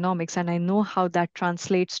understand economics and I know how that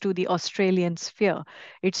translates to the Australian sphere.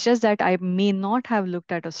 It's just that I may not have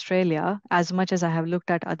looked at Australia as much as I have looked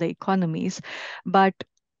at other economies, but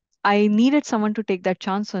I needed someone to take that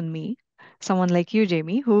chance on me, someone like you,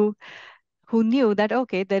 Jamie, who knew that,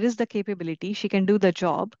 okay, there is the capability, she can do the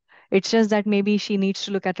job. It's just that maybe she needs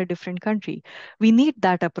to look at a different country. We need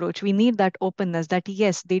that approach. We need that openness that,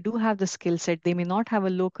 yes, they do have the skill set. They may not have a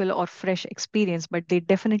local or fresh experience, but they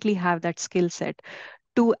definitely have that skill set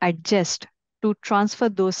to adjust, to transfer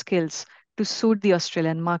those skills to suit the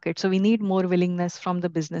Australian market. So we need more willingness from the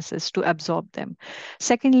businesses to absorb them.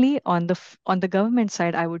 Secondly, on the government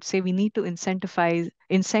side, I would say we need to incentivize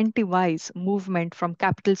movement from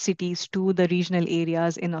capital cities to the regional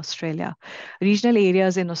areas in Australia. Regional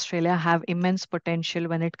areas in Australia have immense potential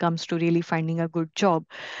when it comes to really finding a good job.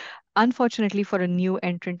 Unfortunately, for a new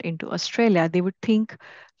entrant into Australia, they would think,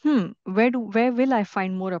 where will I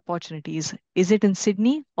find more opportunities? Is it in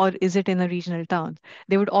Sydney or is it in a regional town?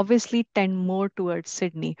 They would obviously tend more towards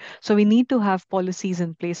Sydney. So we need to have policies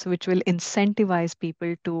in place which will incentivize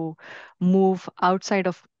people to move outside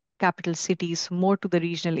of capital cities more to the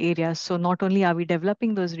regional areas. So not only are we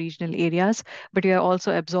developing those regional areas, but we are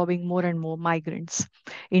also absorbing more and more migrants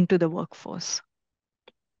into the workforce.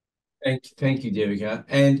 Thank you, Devika.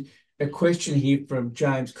 And a question here from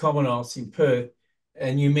James Commonwealth in Perth.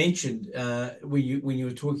 And you mentioned when you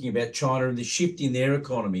were talking about China and the shift in their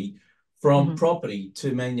economy from Mhm. property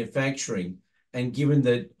to manufacturing, and given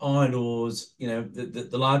that iron ores,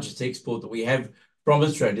 the largest export that we have from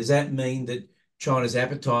Australia, does that mean that China's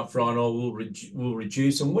appetite for iron ore will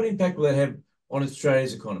reduce? And what impact will that have on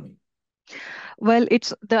Australia's economy? Well,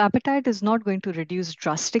 it's the appetite is not going to reduce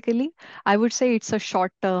drastically. I would say it's a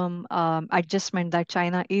short-term adjustment that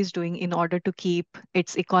China is doing in order to keep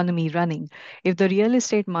its economy running. If the real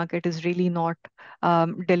estate market is really not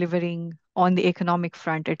delivering on the economic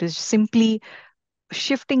front, it is simply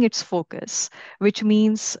shifting its focus, which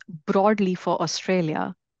means broadly for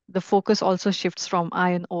Australia, the focus also shifts from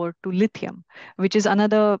iron ore to lithium, which is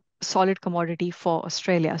another solid commodity for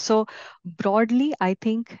Australia. So broadly, I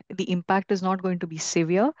think the impact is not going to be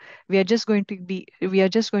severe. We are just going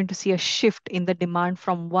to see a shift in the demand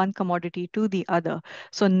from one commodity to the other.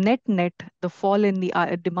 So net, the fall in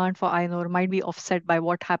the demand for iron ore might be offset by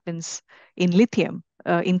what happens in lithium.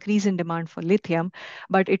 Increase in demand for lithium,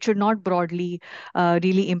 but it should not broadly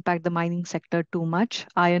really impact the mining sector too much.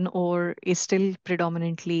 Iron ore is still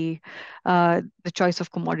predominantly the choice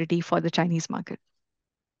of commodity for the Chinese market.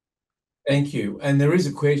 Thank you. And there is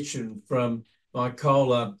a question from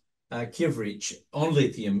Mykola Kivrich on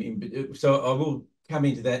lithium. So I will come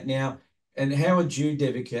into that now. And how would you,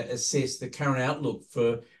 Devika, assess the current outlook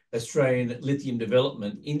for Australian lithium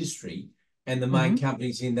development industry and the main Mhm.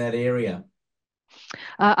 companies in that area?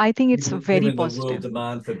 I think it's very given the world positive.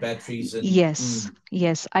 demand for batteries and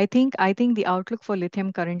Yes. I think the outlook for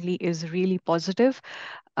lithium currently is really positive.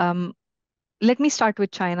 Um, Let me start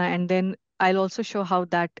with China, and then I'll also show how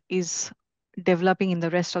that is developing in the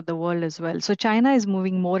rest of the world as well. So China is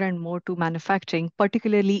moving more and more to manufacturing,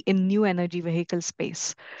 particularly in new energy vehicle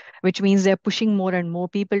space, which means they're pushing more and more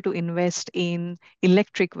people to invest in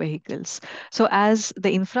electric vehicles. So as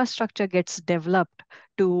the infrastructure gets developed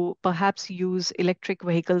to perhaps use electric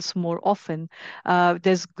vehicles more often,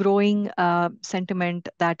 there's growing sentiment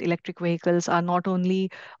that electric vehicles are not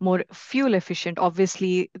only more fuel efficient.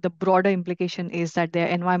 Obviously, the broader implication is that they're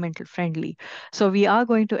environmental friendly. So we are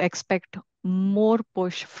going to expect more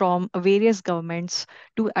push from various governments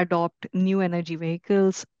to adopt new energy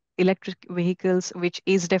vehicles, electric vehicles, which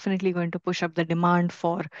is definitely going to push up the demand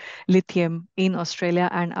for lithium in Australia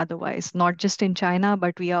and otherwise, not just in China,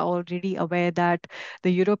 but we are already aware that the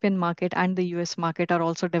European market and the US market are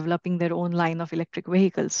also developing their own line of electric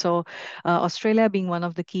vehicles. So Australia being one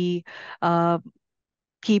of the uh,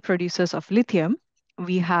 key producers of lithium,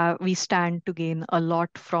 we stand to gain a lot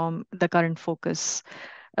from the current focus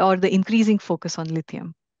or the increasing focus on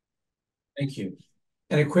lithium. thank you.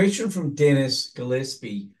 And a question from Dennis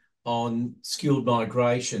Gillespie on skilled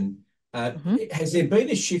migration. Mhm. Has there been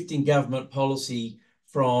a shift in government policy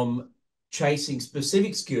from chasing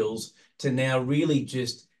specific skills to now really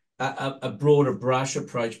just a broader brush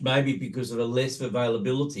approach, maybe because of a less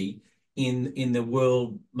availability in the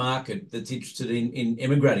world market that's interested in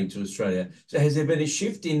immigrating to Australia? So has there been a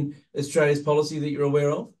shift in Australia's policy that you're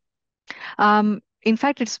aware of? In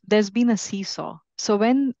fact, there's been a seesaw. So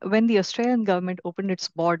when the Australian government opened its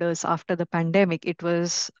borders after the pandemic, it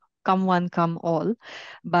was come one, come all.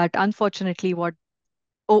 But unfortunately,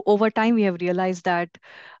 over time we have realized that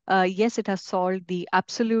yes, it has solved the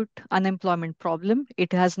absolute unemployment problem.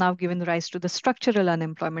 It has now given rise to the structural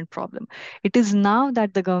unemployment problem. It is now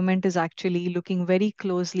that the government is actually looking very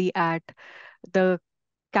closely at the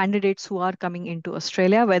candidates who are coming into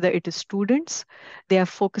Australia, whether it is students, they are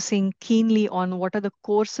focusing keenly on what are the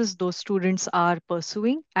courses those students are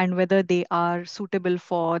pursuing and whether they are suitable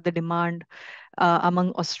for the demand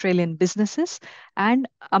among Australian businesses and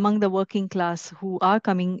among the working class who are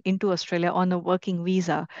coming into Australia on a working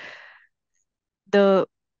visa. The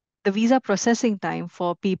the visa processing time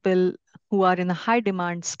for people who are in a high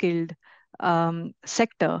demand skilled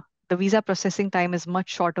sector, the visa processing time is much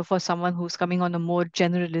shorter for someone who's coming on a more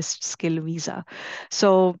generalist skill visa.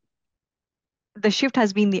 So the shift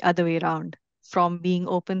has been the other way around, from being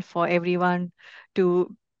open for everyone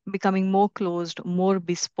to becoming more closed, more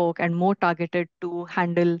bespoke, and more targeted to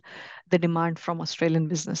handle the demand from Australian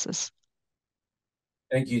businesses.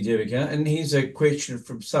 Thank you, Devika. And here's a question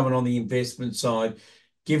from someone on the investment side.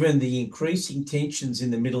 Given the increasing tensions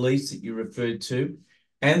in the Middle East that you referred to,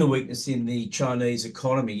 and the weakness in the Chinese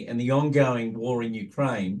economy and the ongoing war in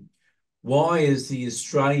Ukraine, why is the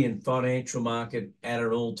Australian financial market at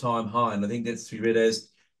an all-time high? And I think that's to be read as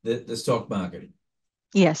the stock market.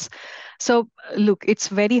 Yes. So, look, it's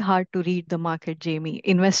very hard to read the market, Jamie.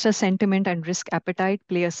 Investor sentiment and risk appetite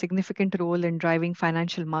play a significant role in driving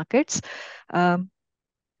financial markets. Um,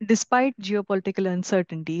 Despite geopolitical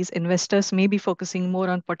uncertainties, investors may be focusing more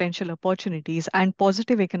on potential opportunities and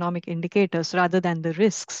positive economic indicators rather than the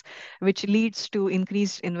risks, which leads to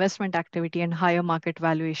increased investment activity and higher market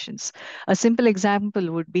valuations. A simple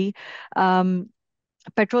example would be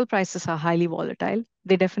petrol prices are highly volatile.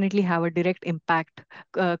 They definitely have a direct impact.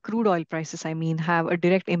 Crude oil prices, I mean, have a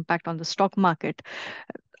direct impact on the stock market,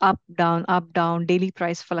 up, down, daily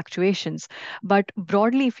price fluctuations. But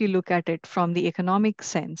broadly, if you look at it from the economic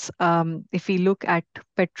sense, if we look at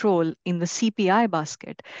petrol in the CPI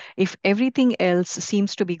basket, if everything else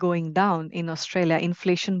seems to be going down in Australia,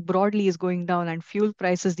 inflation broadly is going down and fuel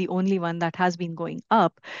price is the only one that has been going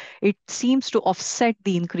up, it seems to offset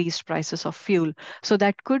the increased prices of fuel. So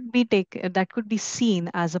that could be seen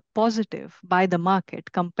as a positive by the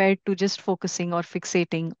market compared to just focusing or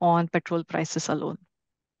fixating on petrol prices alone.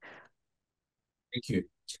 Thank you.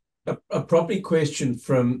 A property question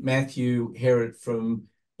from Matthew Herrett from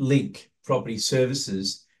Link Property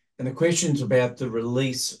Services. And the question's about the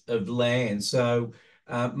release of land. So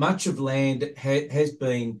much of land has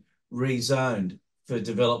been rezoned for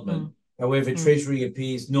development. Mm, However, mm. Treasury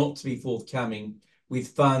appears not to be forthcoming with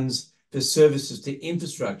funds for services to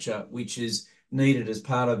infrastructure, which is needed as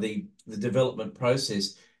part of the development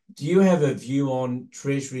process. Do you have a view on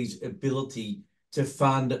Treasury's ability to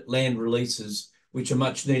fund land releases, which are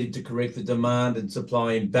much needed to correct the demand and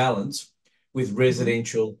supply imbalance with Mhm.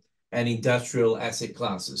 residential and industrial asset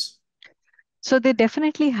classes? So they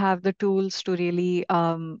definitely have the tools to really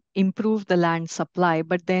improve the land supply,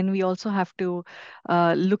 but then we also have to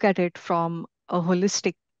look at it from a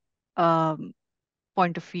holistic um,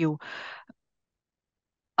 point of view.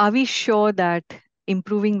 Are we sure that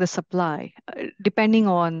improving the supply, depending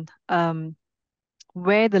on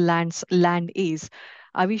where the land is,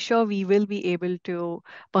 are we sure we will be able to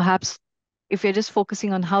perhaps, if we're just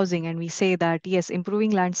focusing on housing and we say that yes,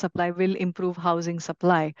 improving land supply will improve housing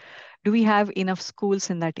supply, do we have enough schools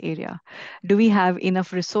in that area? Do we have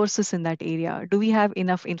enough resources in that area? Do we have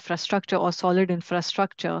enough infrastructure or solid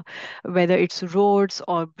infrastructure, whether it's roads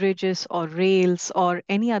or bridges or rails or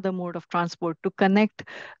any other mode of transport, to connect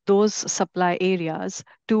those supply areas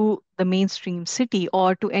to the mainstream city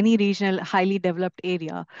or to any regional highly developed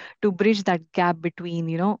area, to bridge that gap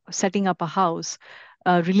between, setting up a house,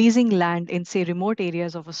 releasing land in, say, remote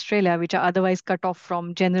areas of Australia, which are otherwise cut off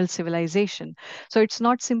from general civilization. So it's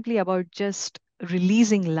not simply about just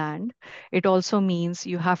releasing land. It also means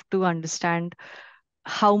you have to understand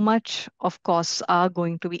how much of costs are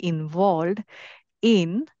going to be involved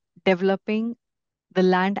in developing the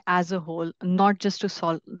land as a whole, not just to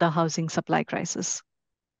solve the housing supply crisis.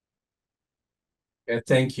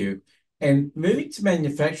 Thank you. And moving to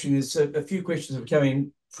manufacturing, there's a few questions that have come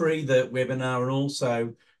in pre the webinar, and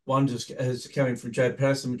also one just has come in from Joe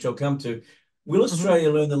Patterson, which I'll come to. Will Mhm. Australia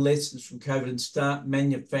learn the lessons from COVID and start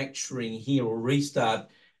manufacturing here or restart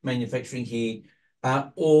manufacturing here?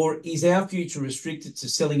 Or is our future restricted to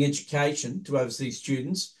selling education to overseas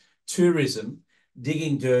students, tourism,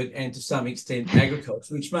 digging dirt, and to some extent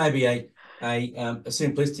agriculture, which may be a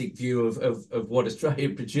simplistic view of what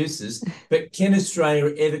Australia produces? But can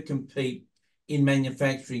Australia ever compete in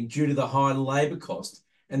manufacturing due to the high labour cost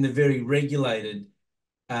and the very regulated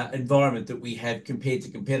environment that we have compared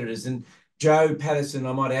to competitors? And Joe Patterson,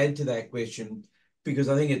 I might add to that question, because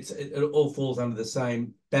I think it all falls under the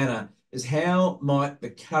same banner, is how might the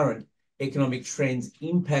current economic trends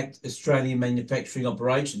impact Australian manufacturing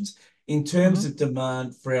operations in terms Mhm. of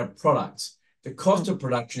demand for our products, the cost of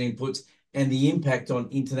production inputs, and the impact on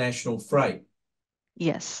international freight?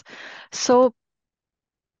 Yes. So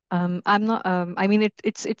I'm not. I mean,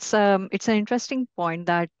 it's an interesting point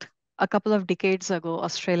that a couple of decades ago,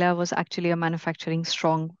 Australia was actually a manufacturing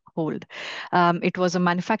stronghold. It was a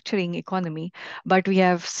manufacturing economy, but we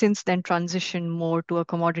have since then transitioned more to a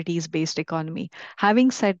commodities-based economy.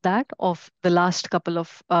 Having said that, of the last couple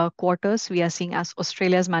of quarters, we are seeing as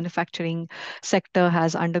Australia's manufacturing sector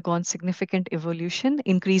has undergone significant evolution,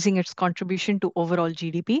 increasing its contribution to overall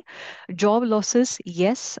GDP. Job losses,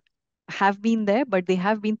 yes, have been there, but they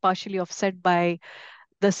have been partially offset by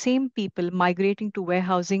the same people migrating to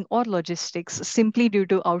warehousing or logistics simply due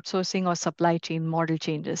to outsourcing or supply chain model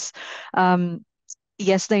changes. Um,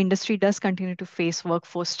 Yes, the industry does continue to face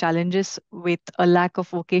workforce challenges with a lack of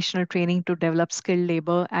vocational training to develop skilled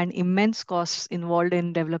labor and immense costs involved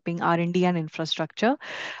in developing R&D and infrastructure.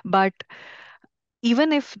 But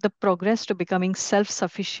even if the progress to becoming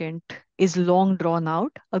self-sufficient is long drawn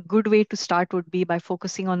out, a good way to start would be by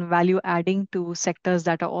focusing on value adding to sectors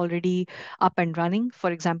that are already up and running.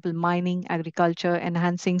 For example, mining, agriculture,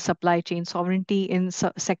 enhancing supply chain sovereignty in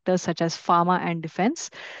sectors such as pharma and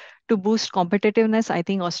defense. To boost competitiveness, I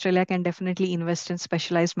think Australia can definitely invest in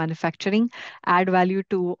specialized manufacturing, add value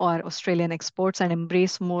to our Australian exports, and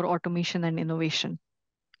embrace more automation and innovation.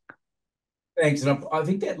 Thanks. And I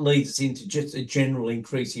think that leads us into just a general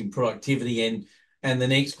increase in productivity and the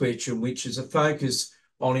next question, which is a focus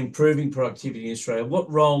on improving productivity in Australia. What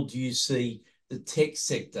role do you see the tech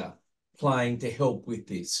sector playing to help with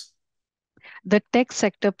this? The tech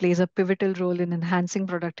sector plays a pivotal role in enhancing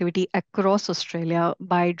productivity across Australia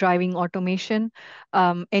by driving automation,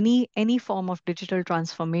 any form of digital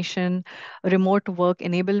transformation, remote work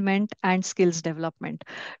enablement, and skills development.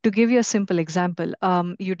 To give you a simple example,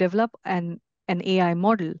 you develop an AI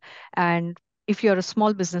model, and if you're a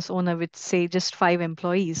small business owner with, say, just 5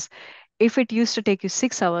 employees, if it used to take you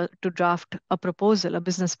 6 hours to draft a proposal, a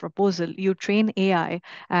business proposal, you train AI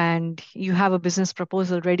and you have a business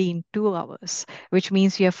proposal ready in 2 hours, which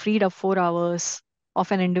means you have freed up 4 hours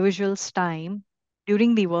of an individual's time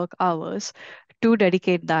during the work hours to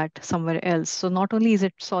dedicate that somewhere else. So not only is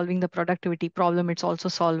it solving the productivity problem, it's also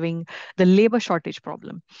solving the labor shortage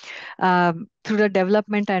problem. Through the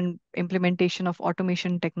development and implementation of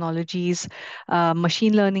automation technologies,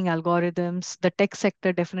 machine learning algorithms, the tech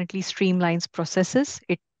sector definitely streamlines processes.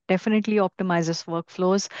 It definitely optimizes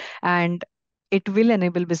workflows, and it will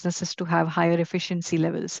enable businesses to have higher efficiency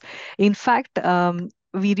levels. In fact,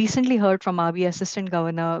 we recently heard from RBI Assistant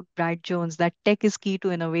Governor Brad Jones that tech is key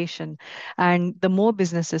to innovation. And the more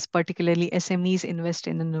businesses, particularly SMEs, invest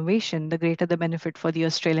in innovation, the greater the benefit for the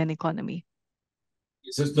Australian economy.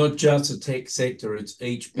 So it's not just the tech sector, it's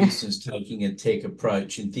each business taking a tech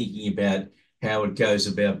approach and thinking about how it goes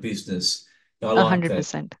about business. I like that.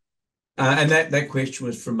 100%. And that question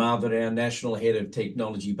was from Marvin, our National Head of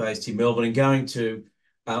Technology based in Melbourne. And going to,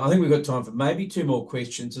 I think we've got time for maybe two more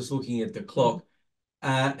questions, just looking at the clock.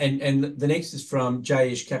 And the next is from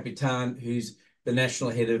Jayesh Kapitan, who's the National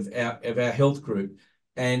Head of our health group.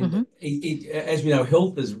 Mm-hmm. And as we know,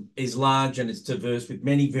 health is large and it's diverse with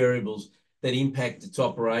many variables that impact its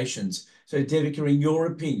operations. So, Devika, in your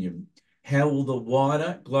opinion, how will the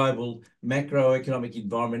wider global macroeconomic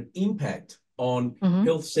environment impact on Mm-hmm.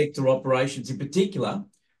 health sector operations, in particular,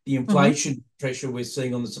 the Mm-hmm. inflation pressure we're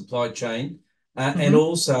seeing on the supply chain, and Mm-hmm.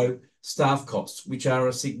 also staff costs, which are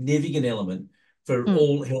a significant element for Mm.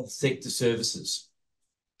 all health sector services?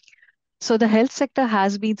 So the health sector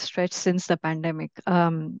has been stretched since the pandemic.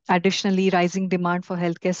 Additionally, rising demand for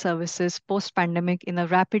healthcare services post-pandemic in a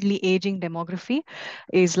rapidly aging demography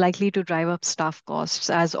is likely to drive up staff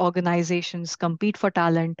costs as organizations compete for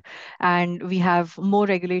talent, and we have more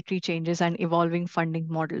regulatory changes and evolving funding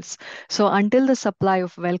models. So until the supply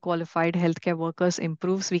of well-qualified healthcare workers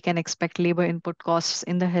improves, we can expect labor input costs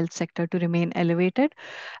in the health sector to remain elevated.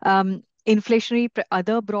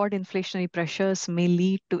 Other broad inflationary pressures may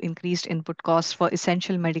lead to increased input costs for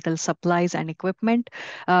essential medical supplies and equipment,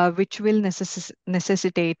 which will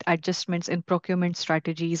necessitate adjustments in procurement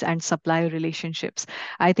strategies and supplier relationships.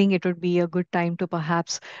 I think it would be a good time to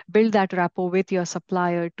perhaps build that rapport with your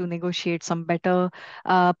supplier to negotiate some better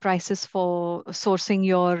prices for sourcing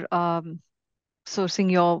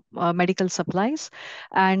your medical supplies.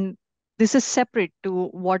 And this is separate to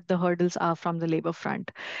what the hurdles are from the labor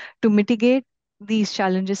front. To mitigate these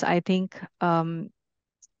challenges, I think a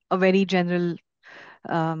very general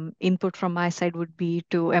input from my side would be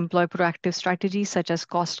to employ proactive strategies such as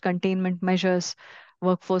cost containment measures,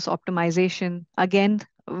 workforce optimization. Again,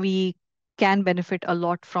 we can benefit a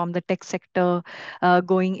lot from the tech sector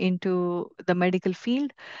going into the medical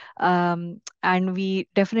field. And we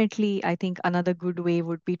definitely, I think, another good way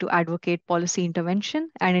would be to advocate policy intervention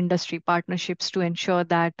and industry partnerships to ensure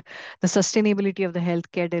that the sustainability of the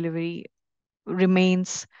healthcare delivery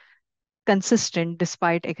remains consistent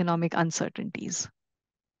despite economic uncertainties.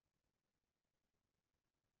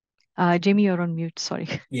 Jamie, you're on mute. Sorry.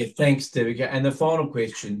 Yeah, thanks, Devika. And the final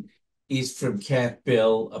question is from Kath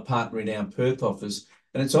Bell, a partner in our Perth office,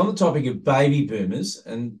 and it's on the topic of baby boomers.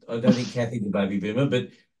 And I don't think Kathy's a baby boomer,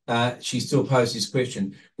 but she still posed this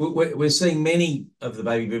question. We're seeing many of the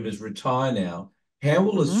baby boomers retire now. How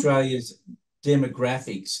will Mhm. Australia's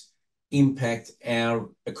demographics impact our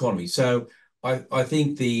economy? So I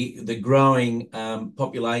think the growing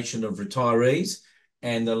population of retirees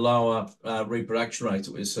and the lower reproduction rates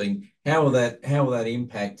that we're seeing, how will that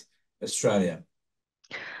impact Australia?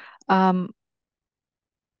 Um,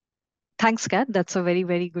 Thanks, Kat. That's a very,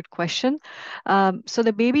 very good question. So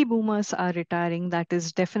the baby boomers are retiring. That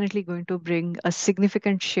is definitely going to bring a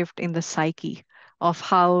significant shift in the psyche of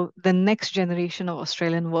how the next generation of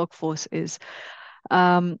Australian workforce is.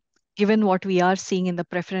 Um, Given what we are seeing in the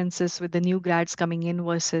preferences with the new grads coming in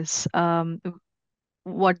versus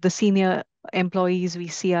what the senior employees we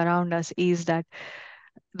see around us, is that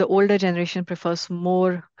the older generation prefers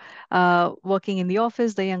more working in the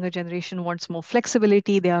office. The younger generation wants more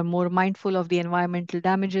flexibility. They are more mindful of the environmental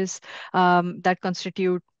damages that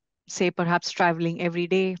constitute, say, perhaps traveling every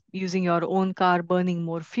day, using your own car, burning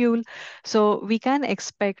more fuel. So we can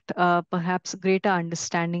expect perhaps greater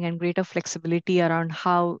understanding and greater flexibility around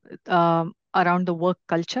around the work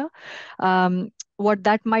culture. What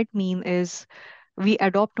that might mean is we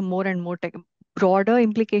adopt more and more broader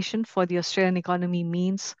implication for the Australian economy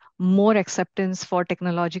means more acceptance for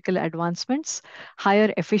technological advancements,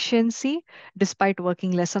 higher efficiency despite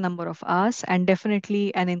working lesser number of hours, and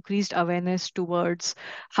definitely an increased awareness towards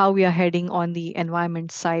how we are heading on the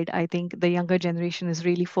environment side. I think the younger generation is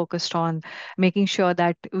really focused on making sure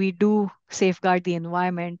that we do safeguard the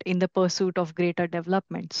environment in the pursuit of greater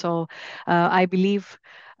development. So I believe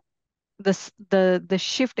the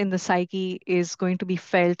shift in the psyche is going to be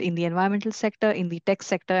felt in the environmental sector, in the tech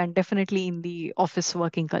sector, and definitely in the office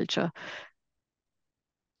working culture.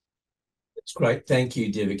 That's great. Thank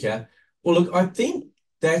you, Devika. Well, look, I think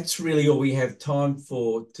that's really all we have time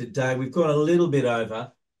for today. We've gone a little bit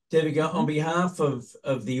over. Devika, on Mhm. behalf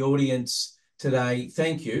of the audience today,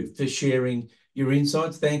 thank you for sharing your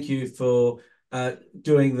insights. Thank you for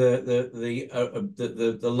doing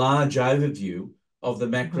the large overview of the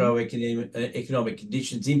macroeconomic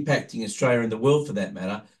conditions impacting Australia and the world for that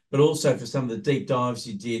matter, but also for some of the deep dives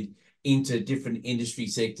you did into different industry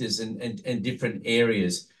sectors and different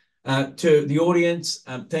areas. To the audience,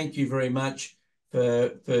 thank you very much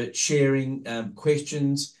for sharing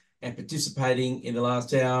questions and participating in the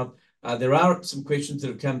last hour. There are some questions that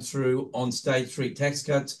have come through on stage 3 tax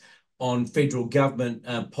cuts, on federal government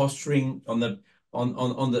posturing, on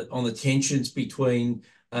the tensions between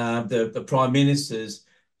the Prime Minister's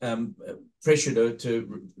pressure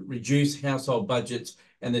to reduce household budgets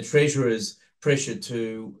and the Treasurer's pressure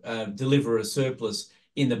to deliver a surplus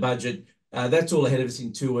in the budget. That's all ahead of us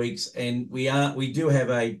in 2 weeks, and we do have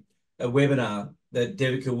a webinar that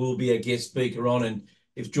Devika will be a guest speaker on, and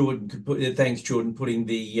if Jordan could thanks Jordan, putting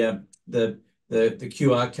the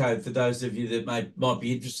QR code for those of you that might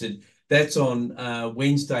be interested. That's on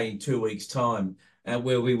Wednesday in 2 weeks' time,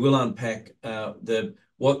 where we will unpack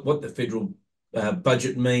what the federal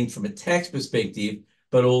budget means from a tax perspective,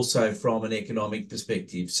 but also from an economic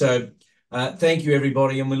perspective. So thank you,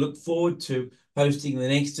 everybody, and we look forward to hosting the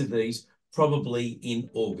next of these probably in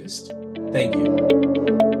August. Thank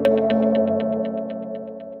you.